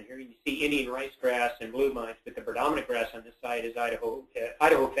grass, and here you see Indian rice grass and blue vines, but the predominant grass on this site is Idaho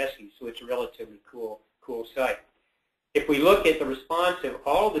fescue, so it's a relatively cool site. If we look at the response of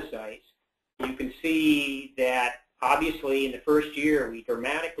all the sites, you can see that obviously in the first year we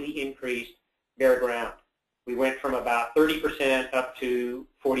dramatically increased bare ground. we went from about 30% up to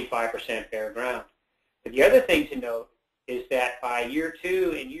 45% bare ground. But the other thing to note is that by year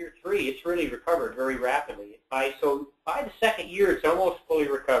 2 and year 3, it's really recovered very rapidly. So by the second year, it's almost fully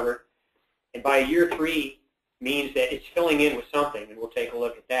recovered. And by year 3 means that it's filling in with something, and we'll take a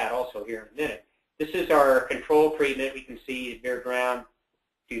look at that also here in a minute. This is our control treatment. We can see bare ground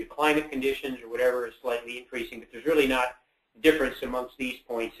due to climate conditions or whatever is slightly increasing, but there's really not a difference amongst these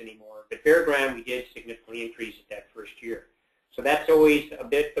points anymore. But bare ground, we did significantly increase it that first year. So that's always a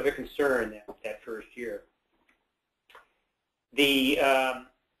bit of a concern that first year.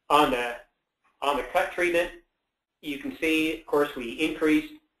 On the cut treatment, you can see, of course, we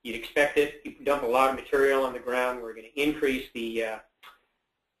increased. You'd expect it. You dump a lot of material on the ground. We're going to increase the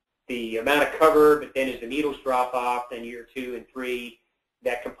amount of cover, but then as the needles drop off, then year 2 and 3,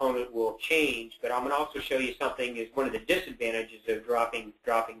 that component will change. But I'm going to also show you something is one of the disadvantages of dropping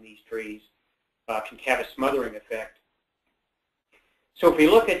these trees can have a smothering effect. So if we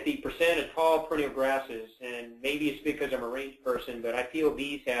look at the percent of tall perennial grasses, and maybe it's because I'm a range person, but I feel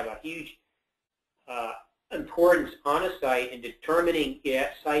these have a huge importance on a site in determining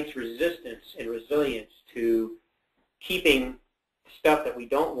that site's resistance and resilience to keeping stuff that we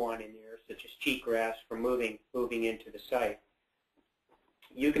don't want in there, such as cheatgrass, from moving into the site.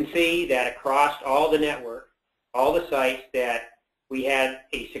 You can see that across all the network, all the sites, that we had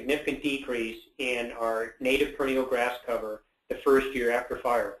a significant decrease in our native perennial grass cover the first year after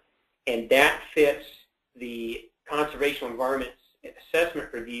fire. And that fits the Conservation Environment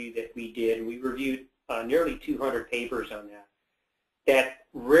Assessment review that we did, and we reviewed nearly 200 papers on that. That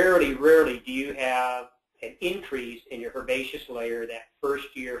rarely do you have an increase in your herbaceous layer that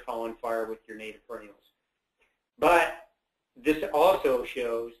first year following fire with your native perennials. But this also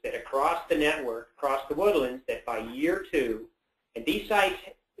shows that across the network, across the woodlands, that by year 2, and these sites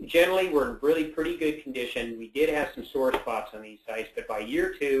generally were in really pretty good condition. We did have some sore spots on these sites, but by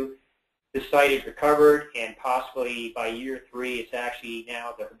year 2, the site is recovered, and possibly by year 3, it's actually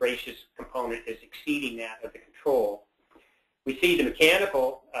now the herbaceous component is exceeding that of the control. We see the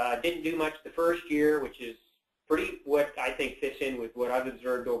mechanical didn't do much the first year, which is pretty what I think fits in with what I've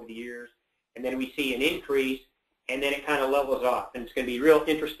observed over the years. And then we see an increase, and then it kind of levels off. And it's going to be real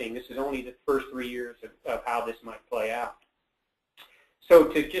interesting. This is only the first 3 years of how this might play out. So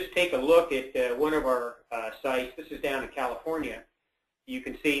to just take a look at one of our sites, this is down in California. You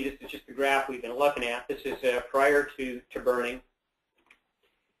can see this is just the graph we've been looking at. This is prior to burning.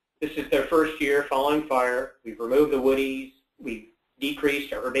 This is their first year following fire. We've removed the woodies. We've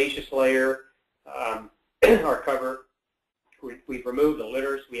decreased our herbaceous layer, our cover. We've removed the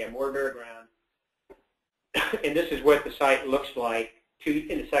litters. We have more bare ground. And this is what the site looks like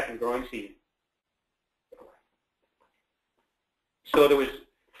in the second growing season. So there was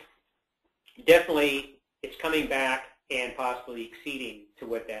definitely, it's coming back and possibly exceeding to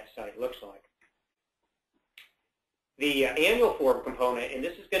what that site looks like. The annual forb component, and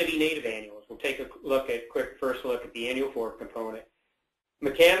this is going to be native annuals. We'll take a quick first look at the annual forb component.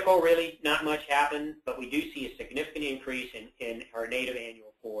 Mechanical, really not much happened, but we do see a significant increase in our native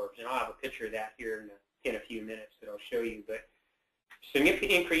annual forbs, and I'll have a picture of that here in a few minutes that I'll show you. But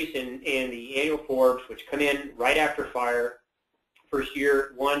significant increase in the annual forbs, which come in right after fire, first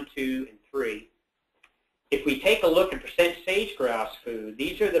year 1, 2, and 3. If we take a look at percent sage-grouse food,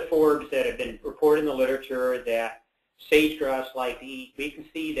 these are the forbs that have been reported in the literature that sage-grouse like to eat. We can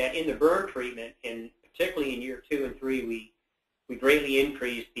see that in the burn treatment, and particularly in year 2 and 3, we greatly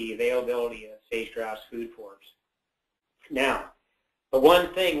increased the availability of sage-grouse food forbs. Now, the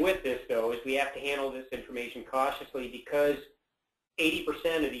one thing with this, though, is we have to handle this information cautiously because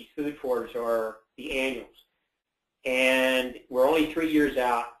 80% of these food forbs are the annuals. And we're only 3 years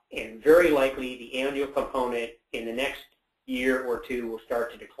out, and very likely the annual component in the next year or 2 will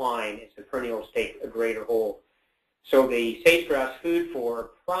start to decline as the perennials take a greater hold. So the sage-grouse food forb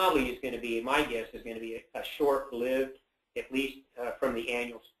probably is going to be, my guess is going to be a short-lived, at least from the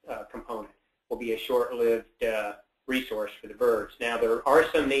annual component, will be a short-lived resource for the birds. Now there are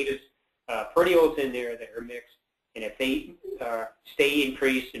some native perennials in there that are mixed, and if they stay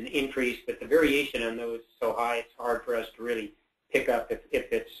increased and increased, but the variation on those is so high, it's hard for us to really pick up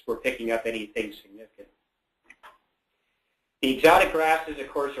if we're picking up anything significant. The exotic grasses, of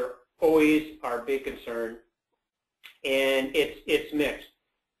course, are always our big concern, and it's mixed.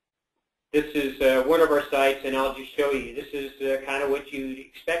 This is one of our sites, and I'll just show you. This is kind of what you'd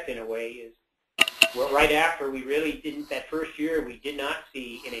expect in a way. Is well, right after we really didn't, that first year we did not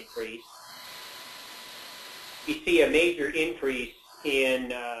see an increase. You see a major increase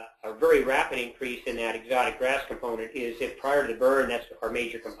in, a very rapid increase in that exotic grass component is if prior to the burn, that's our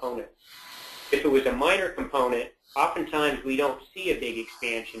major component. If it was a minor component, oftentimes we don't see a big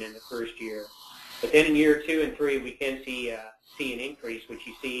expansion in the first year. But then in year 2 and 3, we can see an increase, which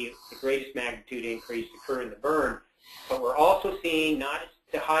you see the greatest magnitude increase occur in the burn. But we're also seeing, not at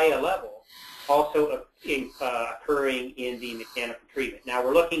the high a level, also occurring in the mechanical treatment. Now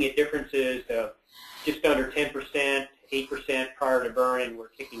we're looking at differences of just under 10%, 8% prior to burn, and we're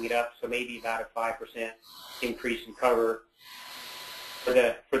kicking it up, so maybe about a 5% increase in cover for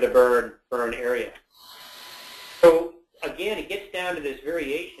the burn area. So again, it gets down to this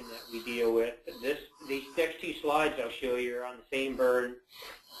variation that we deal with. These next 2 slides I'll show you are on the same burn.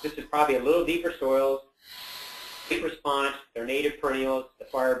 This is probably a little deeper soils. Great response. They're native perennials. The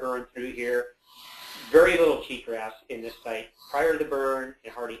fire burned through here. Very little cheatgrass in this site prior to the burn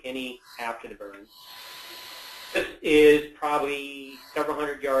and hardly any after the burn. This is probably several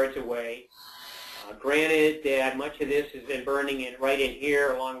hundred yards away. Granted that much of this has been burning right in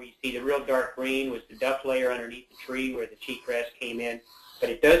here, along where you see the real dark green was the duff layer underneath the tree where the cheatgrass came in. But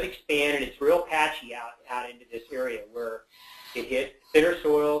it does expand, and it's real patchy out into this area where it hit thinner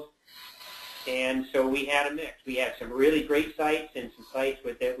soils. And so we had a mix. We had some really great sites and some sites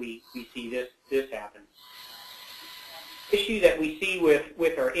that we see this happen. The issue that we see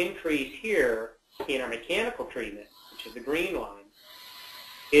with our increase here in our mechanical treatment, which is the green line,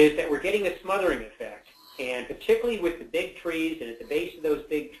 is that we're getting a smothering effect. And particularly with the big trees and at the base of those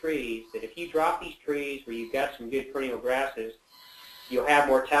big trees, that if you drop these trees where you've got some good perennial grasses, you'll have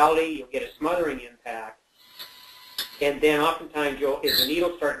mortality, you'll get a smothering impact. And then oftentimes, as the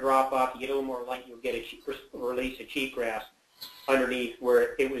needles start to drop off, you get a little more light, you'll get a release of cheatgrass underneath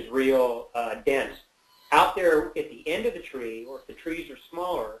where it was real dense. Out there at the end of the tree, or if the trees are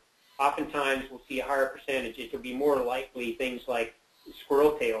smaller, oftentimes we'll see a higher percentage. It will be more likely things like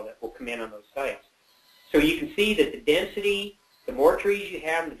squirrel tail that will come in on those sites. So you can see that the density, the more trees you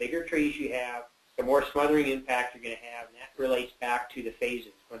have and the bigger trees you have, the more smothering impact you're going to have, and that relates back to the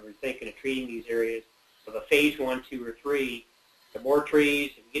phases. When we're thinking of treating these areas of a phase 1, 2, or 3, the more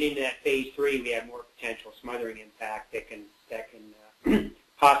trees, and getting to that phase 3, we have more potential smothering impact that can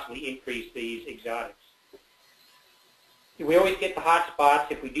possibly increase these exotics. We always get the hot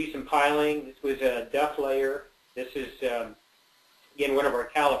spots if we do some piling. This was a duff layer. This is, again, one of our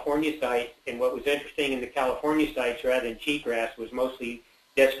California sites, and what was interesting in the California sites rather than cheatgrass was mostly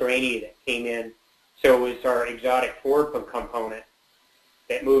Descarania that came in. So it was our exotic forb component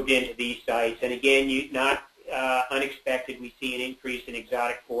that moved into these sites. And again, not unexpected, we see an increase in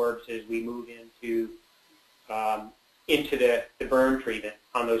exotic forbs as we move into the burn treatment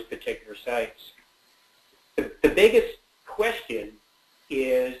on those particular sites. The biggest question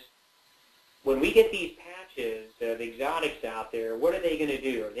is, when we get these patches of exotics out there, what are they going to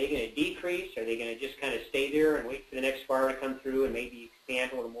do? Are they going to decrease? Are they going to just kind of stay there and wait for the next fire to come through and maybe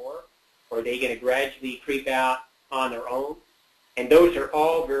expand a little more? Or are they going to gradually creep out on their own? And those are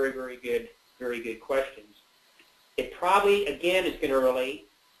all very, very good questions. It probably, again, is going to relate.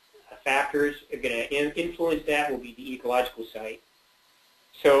 Factors are going to influence that will be the ecological site.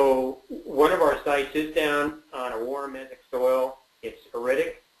 So one of our sites is down on a warm mesic soil. It's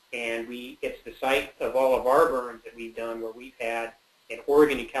aeritic, and it's the site of all of our burns that we've done where we've had in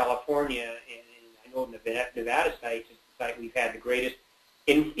Oregon and California, and I know in the Nevada sites, it's the site we've had the greatest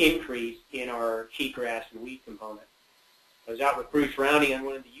increase in our cheatgrass and weed component. I was out with Bruce Rowney on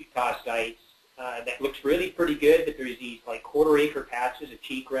one of the Utah sites that looks really pretty good, but there's these like quarter-acre patches of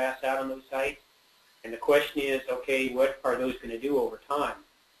cheatgrass out on those sites. And the question is, okay, what are those going to do over time?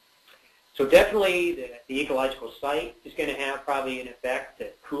 So definitely the ecological site is going to have probably an effect.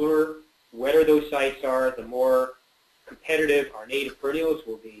 The cooler, wetter those sites are, the more competitive our native perennials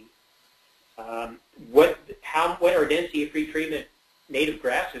will be. What our density of pre-treatment native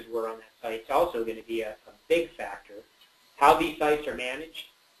grasses were on that site is also going to be a big factor. How these sites are managed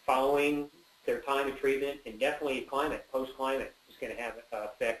following their time of treatment, and definitely climate, post-climate, is going to have an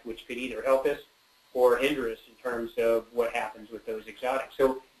effect which could either help us or hinder us in terms of what happens with those exotics.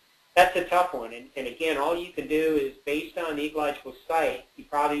 So that's a tough one. And again, all you can do is, based on the ecological site, you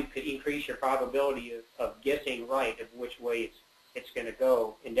probably could increase your probability of guessing right of which way it's going to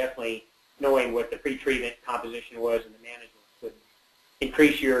go, and definitely knowing what the pre-treatment composition was and the management would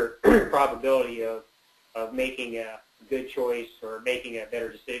increase your probability of making a good choice or making a better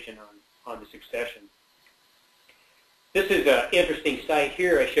decision on the succession. This is an interesting site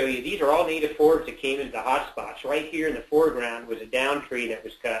here I show you. These are all native forbs that came into the hot spots. Right here in the foreground was a down tree that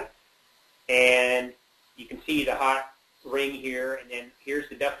was cut. And you can see the hot ring here, and then here's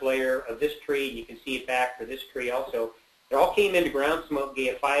the duff layer of this tree, and you can see it back for this tree also. It all came into ground smoke,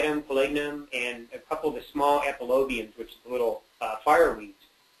 Geophytum, Polygnum, and a couple of the small epilobiums, which is the little fireweeds.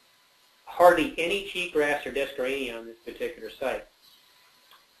 hardly any cheatgrass or descarania on this particular site.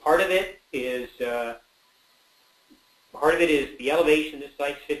 Part of it is the elevation. This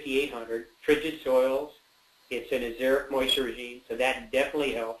site's 5,800, frigid soils. It's an xeric moisture regime, so that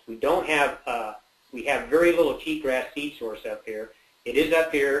definitely helps. We don't have we have very little cheatgrass seed source up here. It is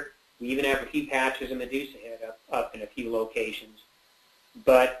up here. We even have a few patches of Medusa head up in a few locations.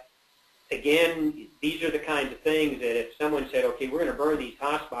 But again, these are the kinds of things that if someone said, okay, we're going to burn these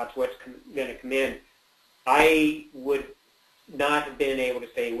hotspots, what's going to come in? I would not have been able to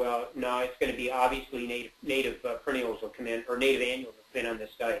say, well, no, it's going to be obviously native perennials will come in, or native annuals will come in on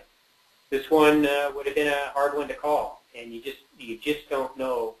this site. This one would have been a hard one to call, and you just don't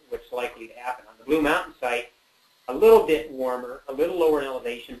know what's likely to happen. On the Blue Mountain site, a little bit warmer, a little lower in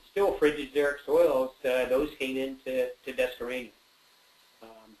elevation, still frigid xeric soils, those came into descarania.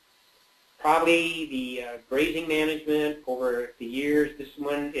 Probably the grazing management over the years, this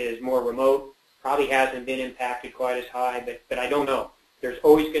one is more remote, probably hasn't been impacted quite as high, but I don't know. There's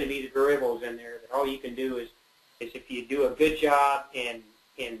always going to be the variables in there that all you can do is if you do a good job in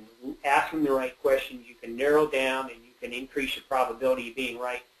asking the right questions, you can narrow down and you can increase your probability of being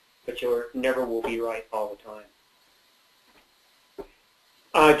right, but you never will be right all the time.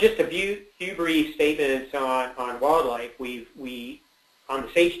 Just a few brief statements on wildlife. On the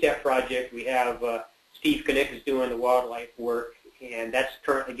Sage Step project, we have Steve Knick is doing the wildlife work, and that's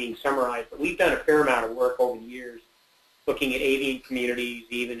currently being summarized. But we've done a fair amount of work over the years looking at avian communities,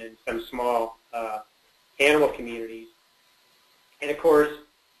 even in some small animal communities. And of course,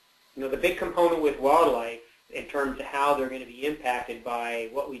 the big component with wildlife in terms of how they're going to be impacted by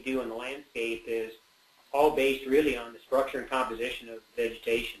what we do in the landscape is all based really on the structure and composition of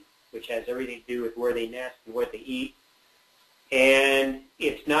vegetation, which has everything to do with where they nest and what they eat. And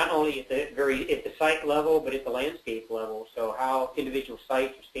it's not only at the site level, but at the landscape level. So how individual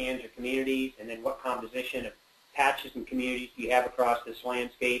sites or stands or communities, and then what composition of patches and communities do you have across this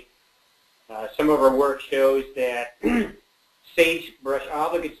landscape. Some of our work shows that sagebrush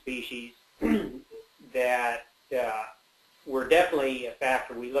obligate species that were definitely a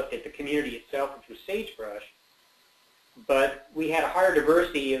factor. We looked at the community itself, which was sagebrush, but we had a higher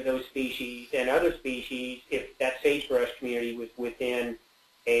diversity of those species and other species if that sagebrush community was within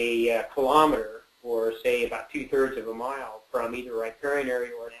a kilometer, or say about 2/3 of a mile from either a riparian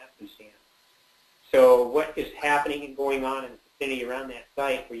area or an aspen stand. So what is happening and going on in the vicinity around that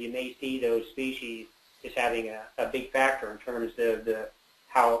site where you may see those species is having a big factor in terms of the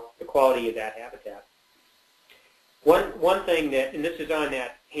quality of that habitat. One thing that, and this is on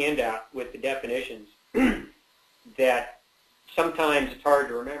that handout with the definitions, that sometimes it's hard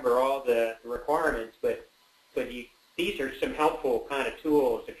to remember all the requirements, but these are some helpful kind of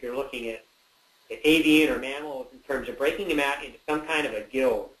tools if you're looking at avian or mammals in terms of breaking them out into some kind of a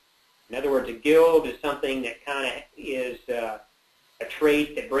guild. In other words, a guild is something that kind of is a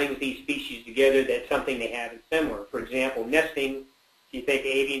trait that brings these species together, that's something they have in similar. For example, nesting, if you think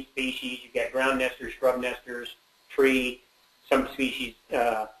avian species, you've got ground nesters, shrub nesters, tree. Some species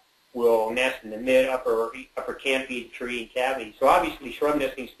will nest in the mid-upper canopy of the tree and cavity. So obviously shrub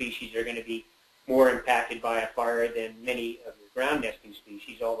nesting species are going to be more impacted by a fire than many of the ground nesting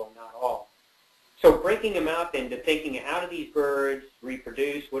species, although not all. So breaking them up into thinking, how do these birds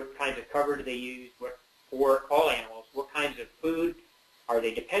reproduce? What kinds of cover do they use? For all animals, what kinds of food are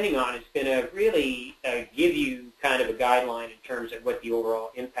they depending on? It's going to really give you kind of a guideline in terms of what the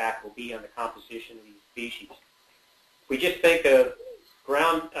overall impact will be on the composition of these species. We just think of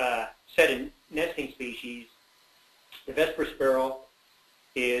ground set in nesting species. The Vesper sparrow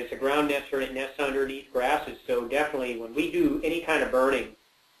is a ground nester. It nests underneath grasses. So definitely, when we do any kind of burning,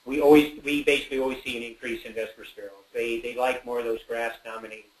 we basically always see an increase in Vesper sparrows. They like more of those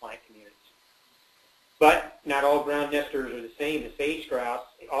grass-dominated plant communities. But not all ground nesters are the same. The sage grouse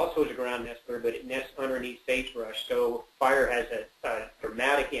also is a ground nester, but it nests underneath sagebrush. So fire has a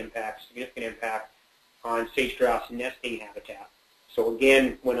dramatic impact, significant impact on sage grouse nesting habitat. So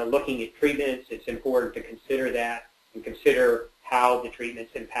again, when I'm looking at treatments, it's important to consider that and consider how the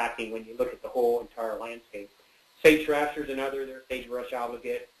treatment's impacting when you look at the whole entire landscape. Sage thrashers and other, they're sagebrush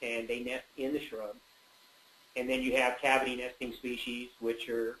obligate, and they nest in the shrub. And then you have cavity nesting species, which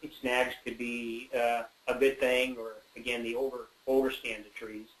are, snags could be a good thing, or again, the older stands of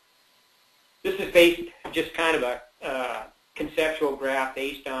trees. This is based just kind of a conceptual graph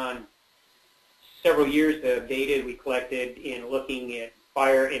based on several years of data we collected in looking at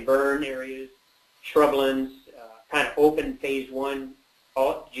fire and burn areas, shrublands, kind of open phase one,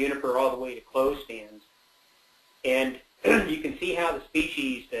 juniper all the way to closed stands. And you can see how the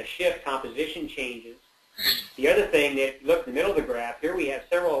species shift, composition changes. The other thing that, if you look in the middle of the graph, here we have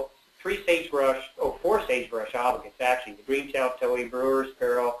several four sagebrush obligates actually. The green-tailed towhee, brewer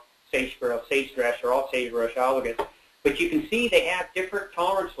sparrow, sage thrush are all sagebrush obligates. But you can see they have different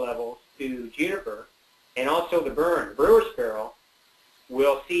tolerance levels to juniper and also the burn. The brewer sparrow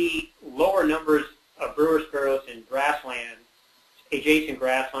will see lower numbers of brewer sparrows in grasslands, adjacent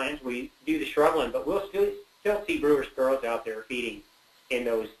grasslands. We do the shrubland, but we'll still see brewer sparrows out there feeding in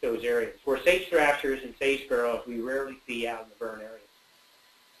those areas. Where sage thrashers and sage sparrows we rarely see out in the burn areas.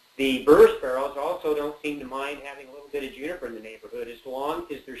 The brewer sparrows also don't seem to mind having a little bit of juniper in the neighborhood as long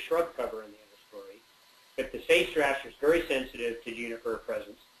as there's shrub cover in the understory. But the sage thrasher is very sensitive to juniper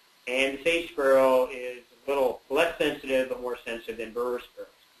presence, and the sage sparrow is a little less sensitive but more sensitive than brewer sparrows.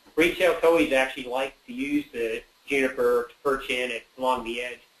 Green-tailed towhees actually like to use the juniper to perch in along the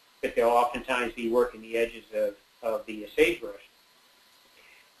edge, but they'll oftentimes be working the edges of the sagebrush.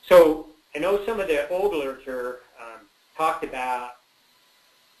 So I know some of the old literature talked about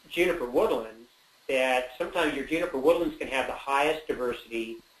juniper woodlands, that sometimes your juniper woodlands can have the highest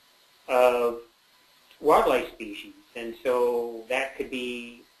diversity of wildlife species, and so that could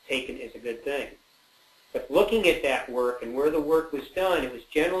be taken as a good thing. But looking at that work and where the work was done, it was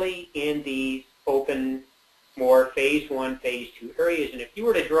generally in these open, more phase 1, phase 2 areas. And if you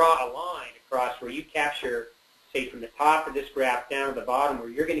were to draw a line across where you capture, say from the top of this graph down to the bottom, where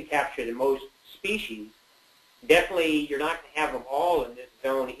you're going to capture the most species, definitely you're not going to have them all in this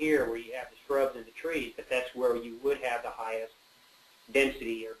zone here where you have the shrubs and the trees, but that's where you would have the highest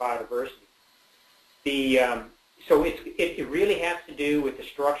density or biodiversity. So it really has to do with the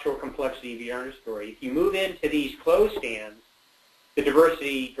structural complexity of your understory. If you move into these closed stands, the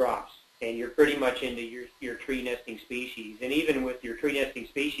diversity drops, and you're pretty much into your tree nesting species. And even with your tree nesting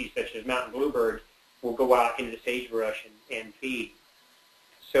species, such as mountain bluebird, will go out into the sagebrush and feed.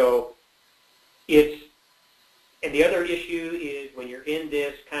 So and the other issue is when you're in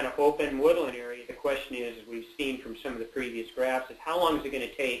this kind of open woodland area, the question is, as we've seen from some of the previous graphs, is how long is it going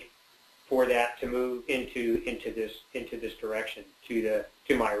to take for that to move into this direction to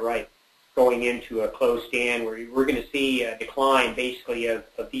my right, going into a closed stand where we're going to see a decline basically of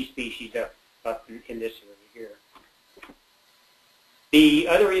these species up in this area here. The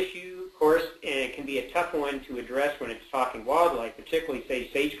other issue, of course, and it can be a tough one to address when it's talking wildlife, particularly say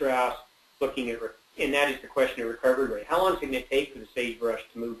sage grouse, and that is the question of recovery rate. How long is it going to take for the sagebrush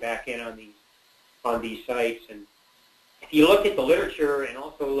to move back in on these sites? And if you look at the literature and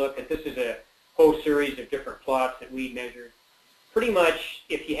also look at, this is a whole series of different plots that we measured, pretty much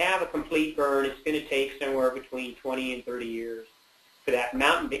if you have a complete burn, it's going to take somewhere between 20 and 30 years for that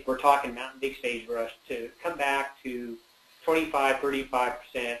we're talking mountain big sagebrush, to come back to 25,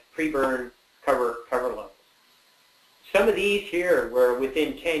 35% pre-burn cover levels. Some of these here were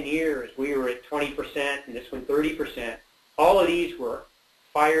within 10 years, we were at 20%, and this one 30%. All of these were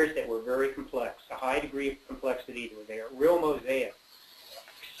fires that were very complex, a high degree of complexity were there, real mosaic.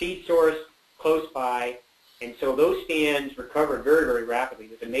 Seed source close by, and so those stands recovered very, very rapidly.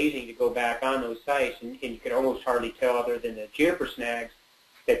 It was amazing to go back on those sites, and you could almost hardly tell, other than the juniper snags,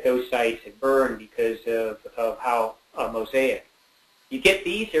 that those sites had burned because of how mosaic. You get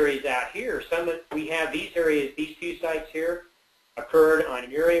these areas out here. We have these areas, these two sites here, occurred on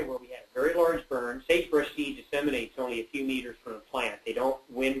an area where we had a very large burn. Sagebrush seed disseminates only a few meters from the plant. They don't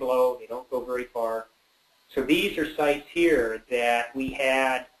wind blow. They don't go very far. So these are sites here that we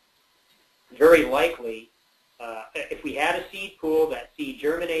had very likely, if we had a seed pool, that seed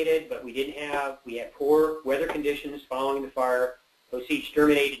germinated, but we had poor weather conditions following the fire. Those seeds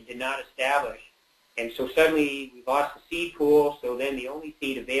germinated and did not establish. And so suddenly we lost the seed pool, so then the only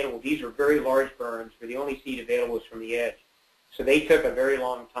seed available, these were very large burns, where the only seed available was from the edge. So they took a very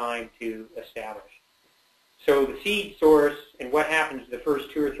long time to establish. So the seed source and what happens the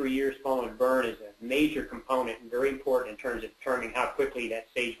first 2 or 3 years following a burn is a major component and very important in terms of determining how quickly that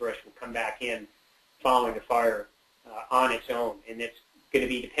sagebrush will come back in following the fire on its own. And it's going to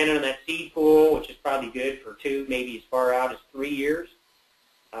be dependent on that seed pool, which is probably good for 2, maybe as far out as 3 years.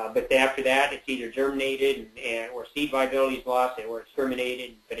 But after that, it's either germinated or seed viability is lost, or it's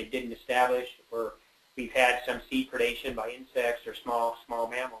germinated but it didn't establish, or we've had some seed predation by insects or small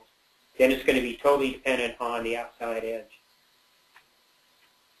mammals. Then it's going to be totally dependent on the outside edge.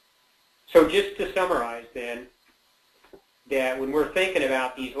 So just to summarize then, that when we're thinking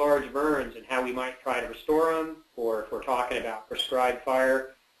about these large burns and how we might try to restore them, or if we're talking about prescribed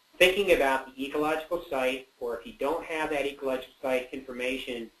fire, thinking about the ecological site, or if you don't have that ecological site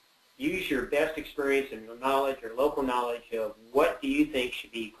information, use your best experience and knowledge or local knowledge of what do you think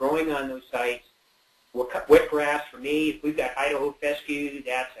should be growing on those sites. Wet grass, for me, if we've got Idaho fescue,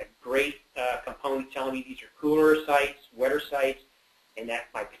 that's a great component telling me these are cooler sites, wetter sites. and that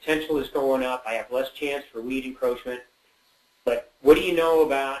my potential is going up. I have less chance for weed encroachment. But what do you know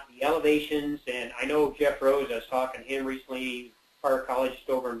about the elevations? And I know Jeff Rose, I was talking to him recently, fire ecologist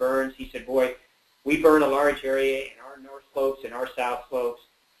over in Burns. He said, boy, we burn a large area, and our north slopes and our south slopes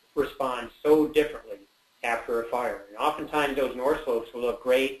respond so differently after a fire. And oftentimes those north slopes will look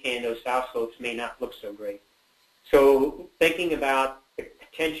great, and those south slopes may not look so great. So thinking about the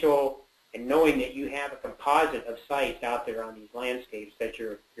potential and knowing that you have a composite of sites out there on these landscapes that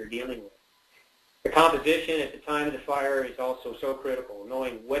you're dealing with. The composition at the time of the fire is also so critical,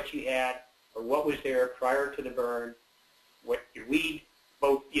 knowing what you had or what was there prior to the burn, what your weed,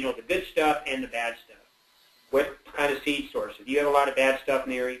 both the good stuff and the bad stuff. What kind of seed source? If you have a lot of bad stuff in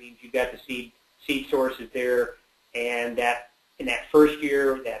the area, it means you've got the seed sources there, and that in that first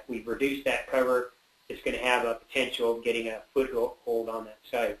year that we've reduced that cover, it's going to have a potential of getting a foothold on that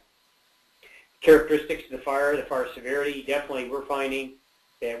site. Characteristics of the fire severity, definitely we're finding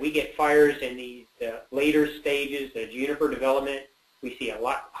that we get fires in these later stages, the juniper development. We see a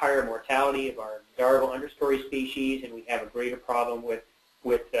lot higher mortality of our desirable understory species, and we have a greater problem with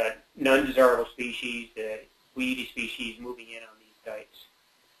non-desirable species, the weedy species moving in on these sites.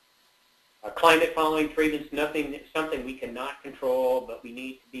 Climate following treatments, something we cannot control, but we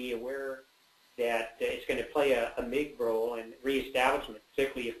need to be aware that it's going to play a big role in reestablishment,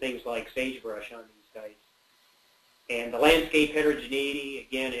 particularly of things like sagebrush on these sites. And the landscape heterogeneity,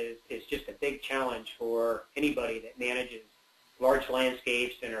 again, is just a big challenge for anybody that manages large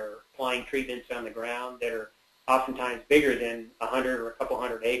landscapes and are applying treatments on the ground that are oftentimes bigger than 100 or a couple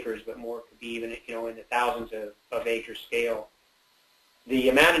hundred acres, but more could be even in the thousands of acre scale. The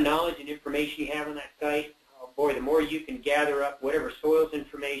amount of knowledge and information you have on that site, oh boy, the more you can gather up whatever soils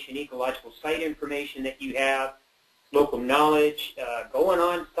information, ecological site information that you have, local knowledge, going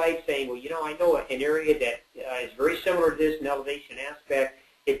on site saying, well, I know an area that is very similar to this in elevation aspect.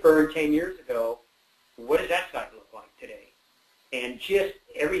 It burned 10 years ago. What does that site look like today? And just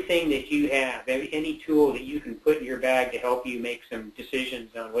everything that you have, any tool that you can put in your bag to help you make some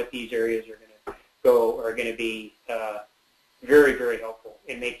decisions on what these areas are going to be very, very helpful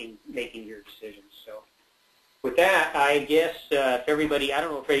in making your decisions. So with that, I guess if everybody, I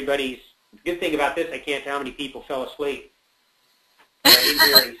don't know if everybody's, the good thing about this, I can't tell how many people fell asleep. I didn't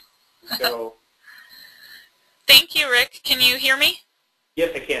hear any, so. Thank you, Rick. Can you hear me?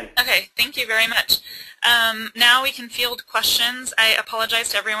 Yes, I can. Okay, thank you very much. Now we can field questions. I apologize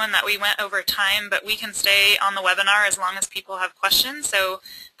to everyone that we went over time, but we can stay on the webinar as long as people have questions. So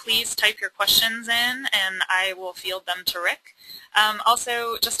please type your questions in, and I will field them to Rick.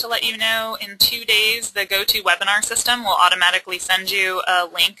 Also, just to let you know, in 2 days, the GoToWebinar system will automatically send you a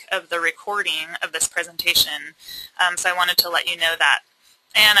link of the recording of this presentation. So I wanted to let you know that.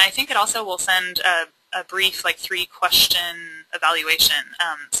 And I think it also will send a brief, 3-question evaluation.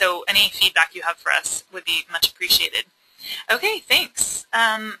 So any feedback you have for us would be much appreciated. Okay, thanks.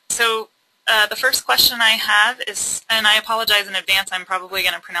 The first question I have is, and I apologize in advance, I'm probably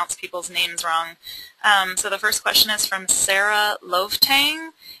going to pronounce people's names wrong. So the first question is from Sarah Lovetang,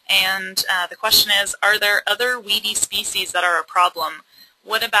 and the question is, are there other weedy species that are a problem?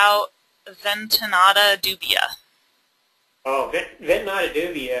 What about Ventonata dubia? Oh, Ventonata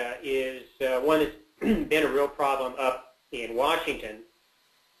dubia is one that's been a real problem up in Washington.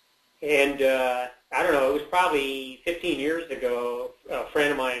 And I don't know, it was probably 15 years ago, a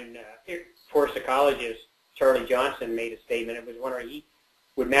friend of mine, forest ecologist Charlie Johnson, made a statement. I was wondering, he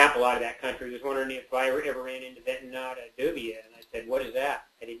would map a lot of that country. He was wondering if I ever ran into Ventonata dubia. And I said, what is that?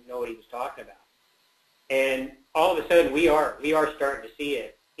 I didn't know what he was talking about. And all of a sudden, we are starting to see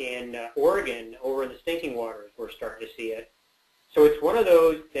it. In Oregon, over in the Stinking Waters, we're starting to see it. So it's one of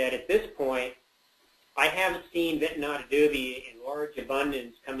those that at this point, I haven't seen Ventonata dubia in large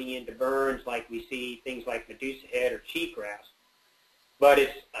abundance coming into burns like we see things like Medusa head or cheatgrass. But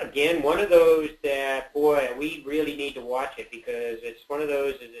it's, again, one of those that, boy, we really need to watch it, because it's one of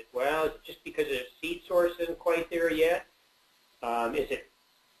those, is it just because the seed source isn't quite there yet? Is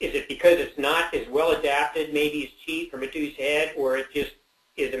it because it's not as well adapted, maybe as cheat or Medusa head, or it just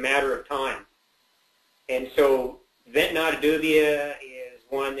is a matter of time? And so Ventonata dubia is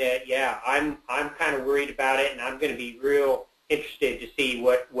one that, yeah, I'm kind of worried about it, and I'm going to be real interested to see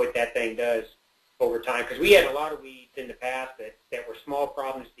what that thing does over time, because we had a lot of weeds in the past that were small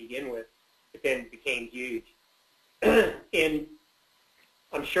problems to begin with, but then became huge. And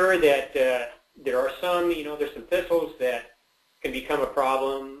I'm sure that there are some, there's some thistles that can become a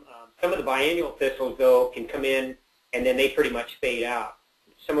problem. Some of the biennial thistles, though, can come in, and then they pretty much fade out.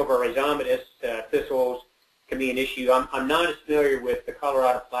 Some of our rhizomatous thistles can be an issue. I'm not as familiar with the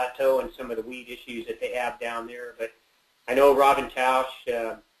Colorado Plateau and some of the weed issues that they have down there, but I know Robin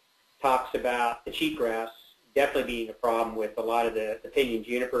Tausch talks about the cheatgrass definitely being a problem with a lot of the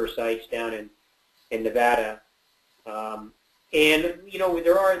pinyon-juniper sites down in Nevada. And, you know,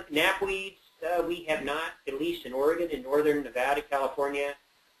 there are knapweeds. We have not, at least in Oregon, in northern Nevada, California,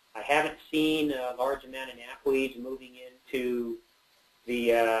 I haven't seen a large amount of knapweeds moving into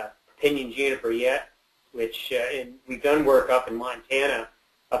the pinyon-juniper yet, which and we've done work up in Montana,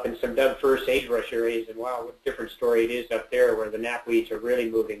 up in some Doug fir sagebrush areas, and wow, what a different story it is up there where the knapweeds are really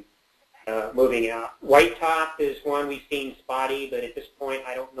moving out. White top is one we've seen spotty, but at this point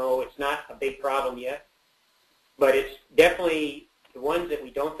I don't know. It's not a big problem yet, but it's definitely the ones that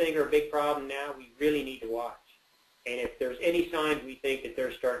we don't think are a big problem now, we really need to watch. And if there's any signs we think that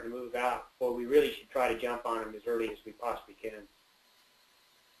they're starting to move out, well, we really should try to jump on them as early as we possibly can.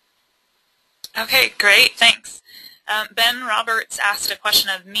 Okay, great, thanks. Ben Roberts asked a question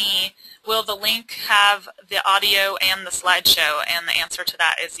of me. Will the link have the audio and the slideshow? And the answer to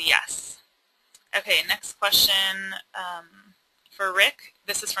that is yes. Okay, next question for Rick.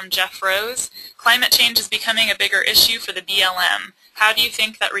 This is from Jeff Rose. Climate change is becoming a bigger issue for the BLM. How do you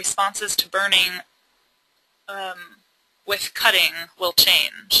think that responses to burning with cutting will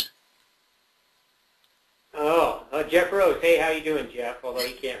change? Oh, Jeff Rose. Hey, how you doing, Jeff? Although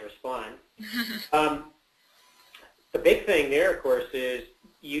he can't respond. The big thing there, of course, is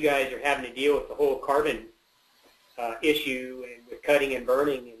you guys are having to deal with the whole carbon issue and with cutting and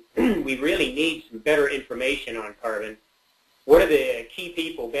burning. And we really need some better information on carbon. One of the key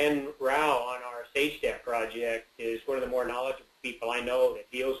people, Ben Rao, on our Sage Step project, is one of the more knowledgeable people I know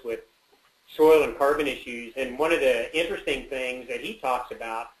that deals with soil and carbon issues. And one of the interesting things that he talks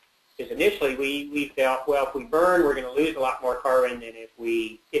about is initially we felt, well, if we burn, we're going to lose a lot more carbon than if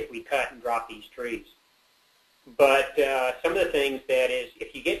we cut and drop these trees. But some of the things that is,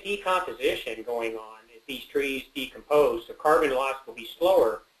 if you get decomposition going on, if these trees decompose, the carbon loss will be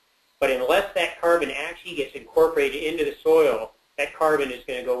slower. But unless that carbon actually gets incorporated into the soil, that carbon is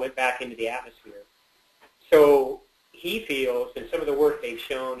going to go back into the atmosphere. So he feels, and some of the work they've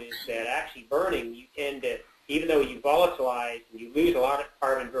shown is that actually burning, you tend to, even though you volatilize and you lose a lot of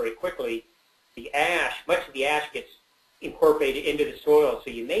carbon very quickly, the ash, much of the ash gets incorporated into the soil, so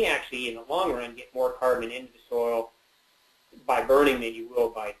you may actually, in the long run, get more carbon into the soil by burning than you will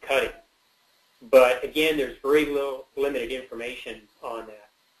by cutting. But again, there's very limited information on that.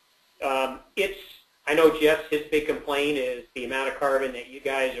 I know Jeff's, his big complaint is the amount of carbon that you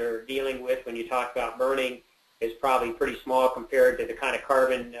guys are dealing with when you talk about burning is probably pretty small compared to the kind of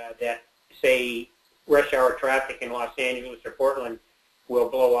carbon that, say, rush hour traffic in Los Angeles or Portland will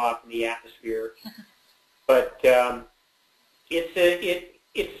blow off in the atmosphere. But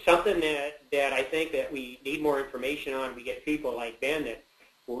it's something that I think that we need more information on. We get people like Ben that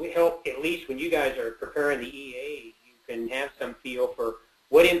will help, at least when you guys are preparing the EA, you can have some feel for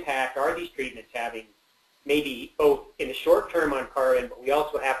what impact are these treatments having, maybe both in the short term on carbon, but we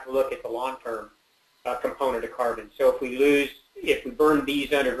also have to look at the long term component of carbon. So if we burn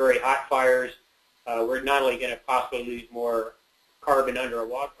these under very hot fires, we're not only going to possibly lose more carbon under a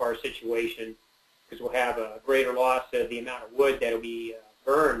wildfire situation, because we'll have a greater loss of the amount of wood that will be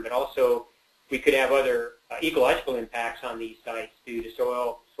burned, but also we could have other ecological impacts on these sites due to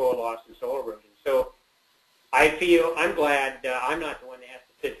soil loss and soil erosion. So I feel, I'm glad I'm not the one that has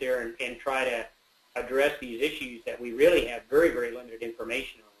to sit there and try to address these issues that we really have very, very limited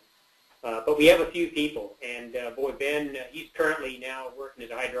information on. But we have a few people, and boy, Ben, he's currently now working as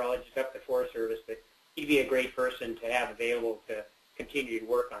a hydrologist up at the Forest Service, but he'd be a great person to have available to continue to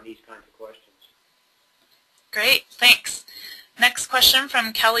work on these kinds of questions. Great, thanks. Next question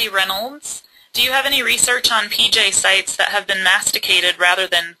from Kelly Reynolds. Do you have any research on PJ sites that have been masticated rather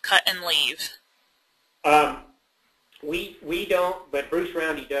than cut and leave? We don't, but Bruce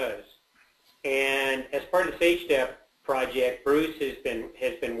Roundy does. And as part of the Sage Step project, Bruce has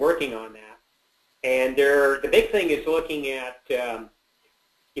been working on that. And the big thing is looking at,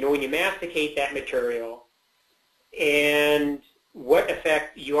 when you masticate that material, and what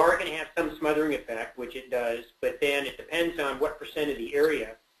effect, you are going to have some smothering effect, which it does, but then it depends on what percent of the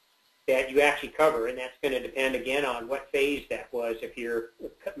area that you actually cover, and that's going to depend again on what phase that was. If you're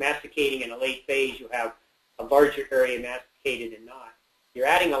masticating in a late phase, you have a larger area masticated and not. You're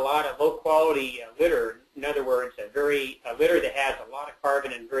adding a lot of low-quality litter. In other words, a litter that has a lot of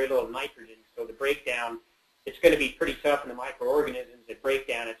carbon and very little nitrogen. So the breakdown, it's going to be pretty tough on the microorganisms that break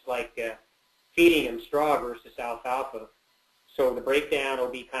down. It's like feeding them straw versus alfalfa. So the breakdown will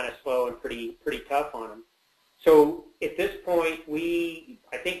be kind of slow and pretty tough on them. So at this point,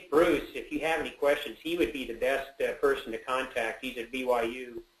 I think Bruce, if you have any questions, he would be the best person to contact. He's at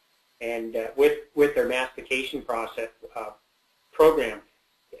BYU, and with their mastication process, program.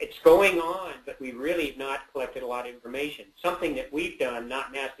 It's going on, but we really have not collected a lot of information. Something that we've done,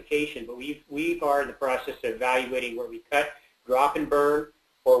 not mastication, but we are in the process of evaluating where we cut, drop, and burn,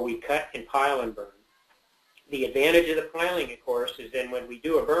 or we cut and pile and burn. The advantage of the piling, of course, is then when we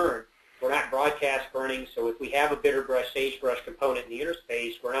do a burn, we're not broadcast burning, so if we have a bitter brush, sagebrush component in the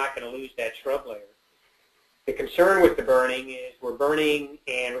interspace, we're not going to lose that shrub layer. The concern with the burning is we're burning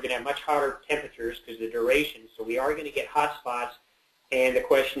and we're going to have much hotter temperatures because of the duration, so we are going to get hot spots, and the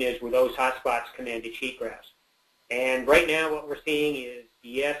question is, will those hot spots come into cheatgrass? And right now what we're seeing is,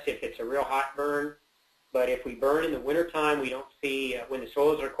 yes, if it's a real hot burn, but if we burn in the wintertime, we don't see, when the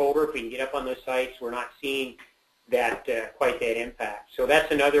soils are colder, if we can get up on those sites, we're not seeing that quite that impact. So that's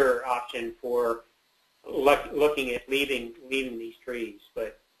another option for looking at leaving these trees.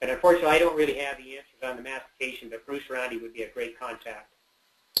 But unfortunately, I don't really have the answers on the mastication, but Bruce Roundy would be a great contact.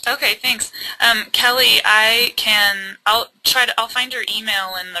 Okay, thanks. Kelly, I'll find your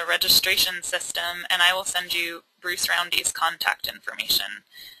email in the registration system, and I will send you Bruce Roundy's contact information.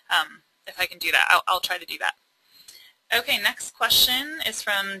 If I can do that, I'll try to do that. Okay, next question is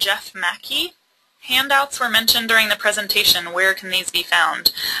from Jeff Mackey. Handouts were mentioned during the presentation. Where can these be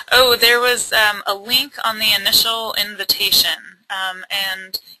found? Oh, there was a link on the initial invitation,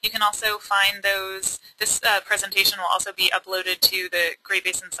 and you can also find those. This presentation will also be uploaded to the Great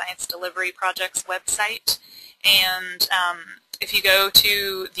Basin Science Delivery Project's website, and if you go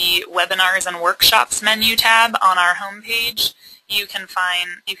to the Webinars and Workshops menu tab on our homepage, you can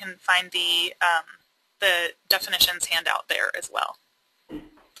find the definitions handout there as well.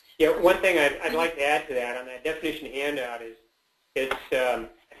 Yeah, one thing I'd like to add to that on that definition handout is I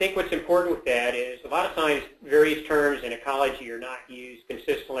think what's important with that is a lot of times various terms in ecology are not used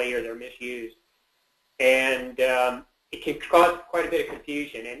consistently or they're misused, and it can cause quite a bit of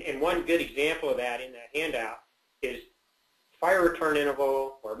confusion. And one good example of that in that handout is fire return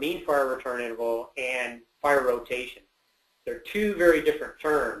interval or mean fire return interval and fire rotation. They're two very different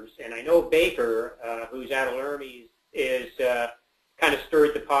terms, and I know Baker, who's out of Lermies, is kind of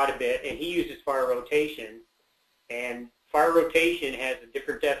stirred the pot a bit, and he uses fire rotation, and fire rotation has a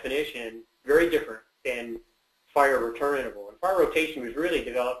different definition, very different than fire return interval. And fire rotation was really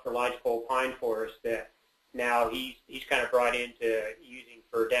developed for lodgepole pine forest that now he's kind of brought into using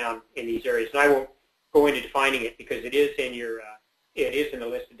for down in these areas. And I won't go into defining it because it is in your it is in the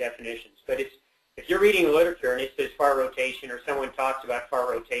list of definitions, but it's, if you're reading the literature and it says fire rotation or someone talks about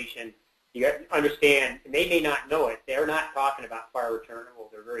fire rotation, you got to understand, and they may not know it, they're not talking about fire return interval.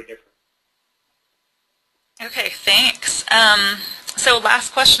 They're very different. Okay, thanks. So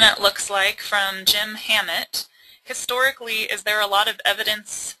last question, it looks like, from Jim Hammett. Historically, is there a lot of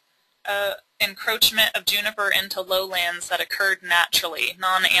evidence encroachment of juniper into lowlands that occurred naturally,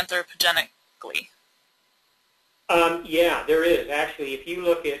 non-anthropogenically? Yeah, there is. Actually, if you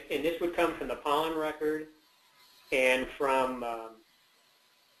look at, and this would come from the pollen record and from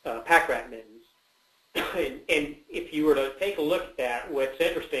pack rat mittens, and if you were to take a look at that, what's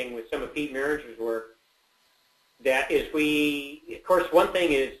interesting with some of Pete Meringer's work, that is of course, one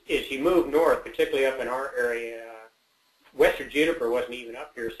thing is you move north, particularly up in our area, western juniper wasn't even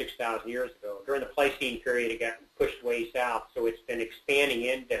up here 6,000 years ago. During the Pleistocene period, it got pushed way south, so it's been expanding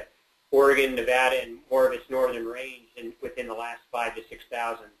into Oregon, Nevada, and more of its northern range within the last 5,000 to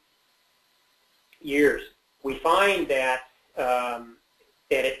 6,000 years. We find that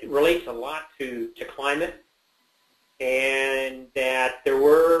that it relates a lot to climate, and that there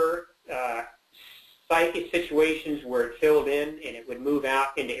were situations where it filled in and it would move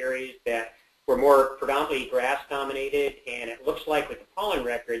out into areas that were more predominantly grass-dominated, and it looks like with the pollen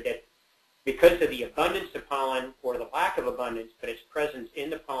record that because of the abundance of pollen, or the lack of abundance, but its presence in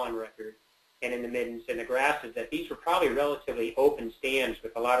the pollen record and in the middens and the grasses, that these were probably relatively open stands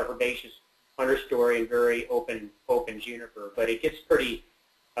with a lot of herbaceous understory and very open juniper. But it gets pretty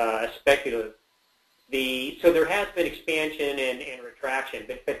speculative. So there has been expansion and retraction,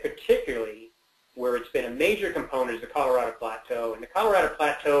 but particularly where it's been a major component is the Colorado Plateau. And the Colorado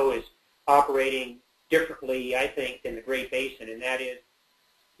Plateau is operating differently, I think, than the Great Basin, and that is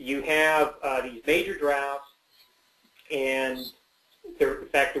you have these major droughts, and in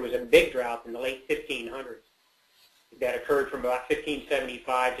fact there was a big drought in the late 1500s that occurred from about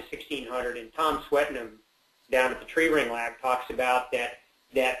 1575 to 1600, and Tom Swetnam down at the Tree Ring Lab talks about that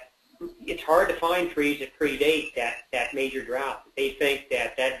it's hard to find trees that predate that major drought. They think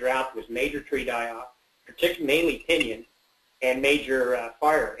that drought was major tree die-off, particularly mainly pinyon, and major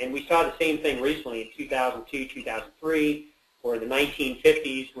fire. And we saw the same thing recently in 2002, 2003, or the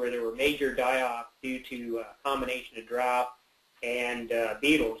 1950s, where there were major die-off due to a combination of drought and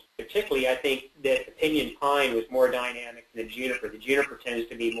beetles. Particularly, I think that the pinyon pine was more dynamic than the juniper. The juniper tends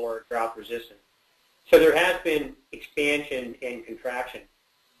to be more drought resistant. So there has been expansion and contraction.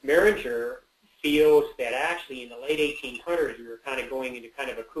 Meringer feels that actually in the late 1800s, we were kind of going into kind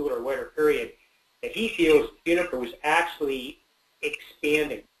of a cooler, wetter period, that he feels juniper was actually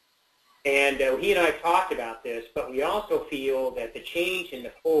expanding. And he and I have talked about this, but we also feel that the change in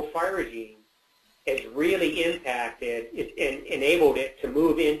the whole fire regime has really impacted it and enabled it to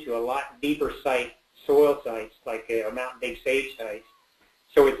move into a lot deeper soil sites, like mountain big sage sites.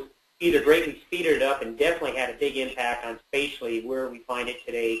 So it's either greatly speeded it up and definitely had a big impact on spatially where we find it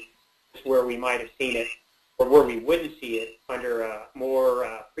today, where we might have seen it, or where we wouldn't see it under a more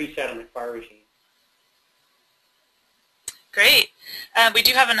pre-settlement fire regime. Great. We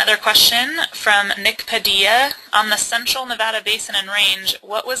do have another question from Nick Padilla. On the Central Nevada Basin and Range,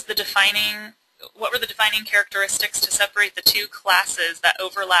 what were the defining characteristics to separate the two classes that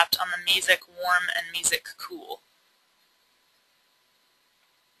overlapped on the mesic warm and mesic cool?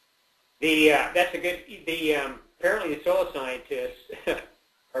 That's a good. Apparently the soil scientists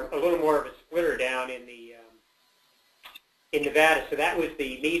are a little more of a splitter down in Nevada. So that was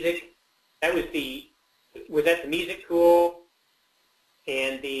the mesic. Was that the mesic cool?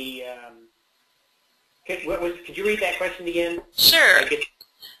 And the could you read that question again? Sure.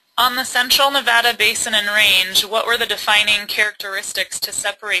 On the Central Nevada Basin and Range, what were the defining characteristics to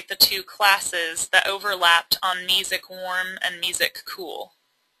separate the two classes that overlapped on mesic warm and mesic cool?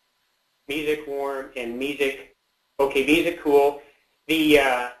 Mesic warm and mesic, okay, mesic cool. The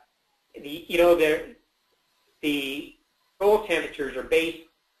soil temperatures are based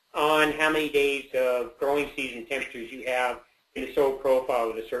on how many days of growing season temperatures you have in the soil profile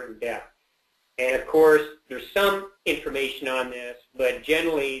at a certain depth. And of course, there's some information on this, but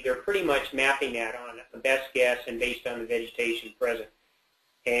generally they're pretty much mapping that on a best guess and based on the vegetation present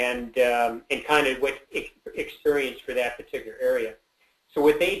and kind of what experience for that particular area. So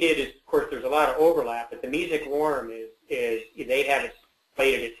what they did is, of course, there's a lot of overlap, but the mesic warm is they have it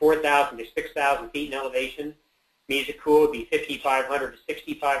plated at 4,000 to 6,000 feet in elevation. Mesic cool would be 5,500 to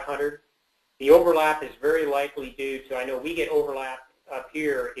 6,500. The overlap is very likely due to, I know we get overlap up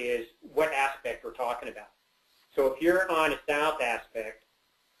here, is what aspect we're talking about. So if you're on a south aspect,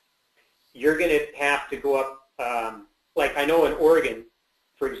 you're going to have to go up, like I know in Oregon,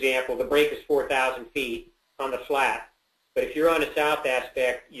 for example, the break is 4,000 feet on the flat. But if you're on a south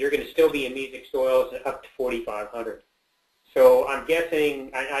aspect, you're going to still be in mesic soils up to 4,500. So I'm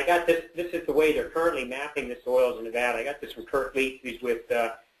guessing, I got this is the way they're currently mapping the soils in Nevada. I got this from Kurt Leach, who's with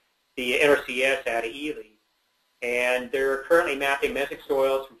the NRCS out of Ely. And they're currently mapping mesic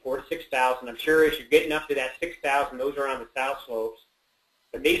soils from 4,000 to 6,000. I'm sure as you're getting up to that 6,000, those are on the south slopes.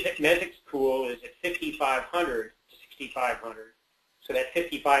 The mesic cool is at 5,500 to 6,500. So that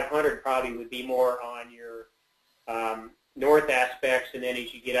 5,500 probably would be more on your north aspects, and then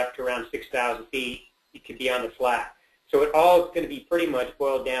as you get up to around 6,000 feet, you could be on the flat. So it all is going to be pretty much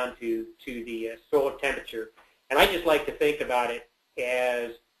boiled down to the soil temperature. And I just like to think about it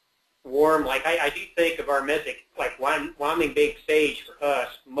as warm. Like I do think of our mesic, like Wyoming big sage for us,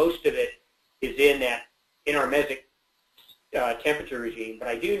 most of it is in our mesic temperature regime. But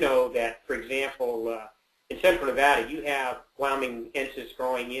I do know that, for example, in central Nevada, you have Wyoming ensis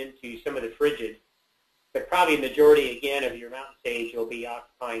growing into some of the frigid, but probably the majority, again, of your mountain sage will be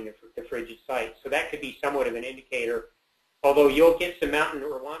occupying the frigid sites. So that could be somewhat of an indicator, although you'll get some mountain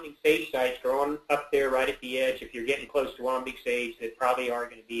or Wyoming sage sites growing up there right at the edge. If you're getting close to Wyoming sage, that probably are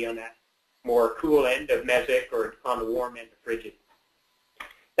going to be on that more cool end of mesic or on the warm end of frigid.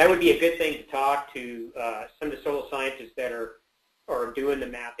 That would be a good thing to talk to some of the soil scientists that are doing the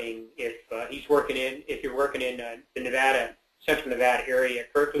mapping. If you're working in the Nevada, Central Nevada area,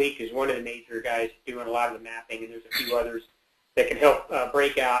 Kurt Leach is one of the major guys doing a lot of the mapping, and there's a few others that can help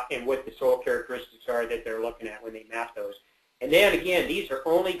break out and what the soil characteristics are that they're looking at when they map those. And then again, these are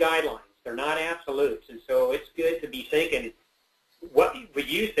only guidelines. They're not absolutes, and so it's good to be thinking, what would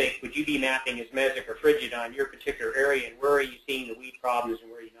you think would you be mapping as mesic or frigid on your particular area, and where are you seeing the weed problems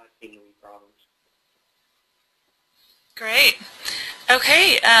and where are you not seeing the weed problems? Great.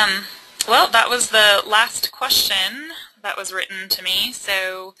 Okay, well, that was the last question that was written to me,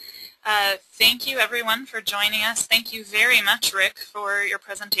 so thank you everyone for joining us. Thank you very much, Rick, for your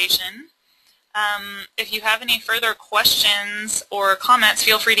presentation. If you have any further questions or comments,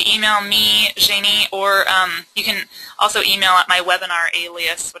 feel free to email me, Janie, or you can also email at my webinar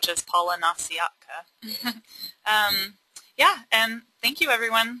alias, which is Paula Nasiatka. Yeah, and thank you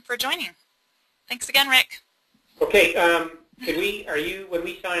everyone for joining. Thanks again, Rick. Okay, when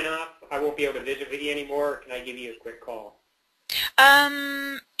we sign off, I won't be able to visit with you anymore, or can I give you a quick call?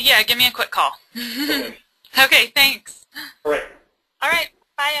 Yeah, give me a quick call. Okay. Okay, thanks. All right. All right,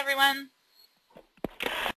 bye everyone.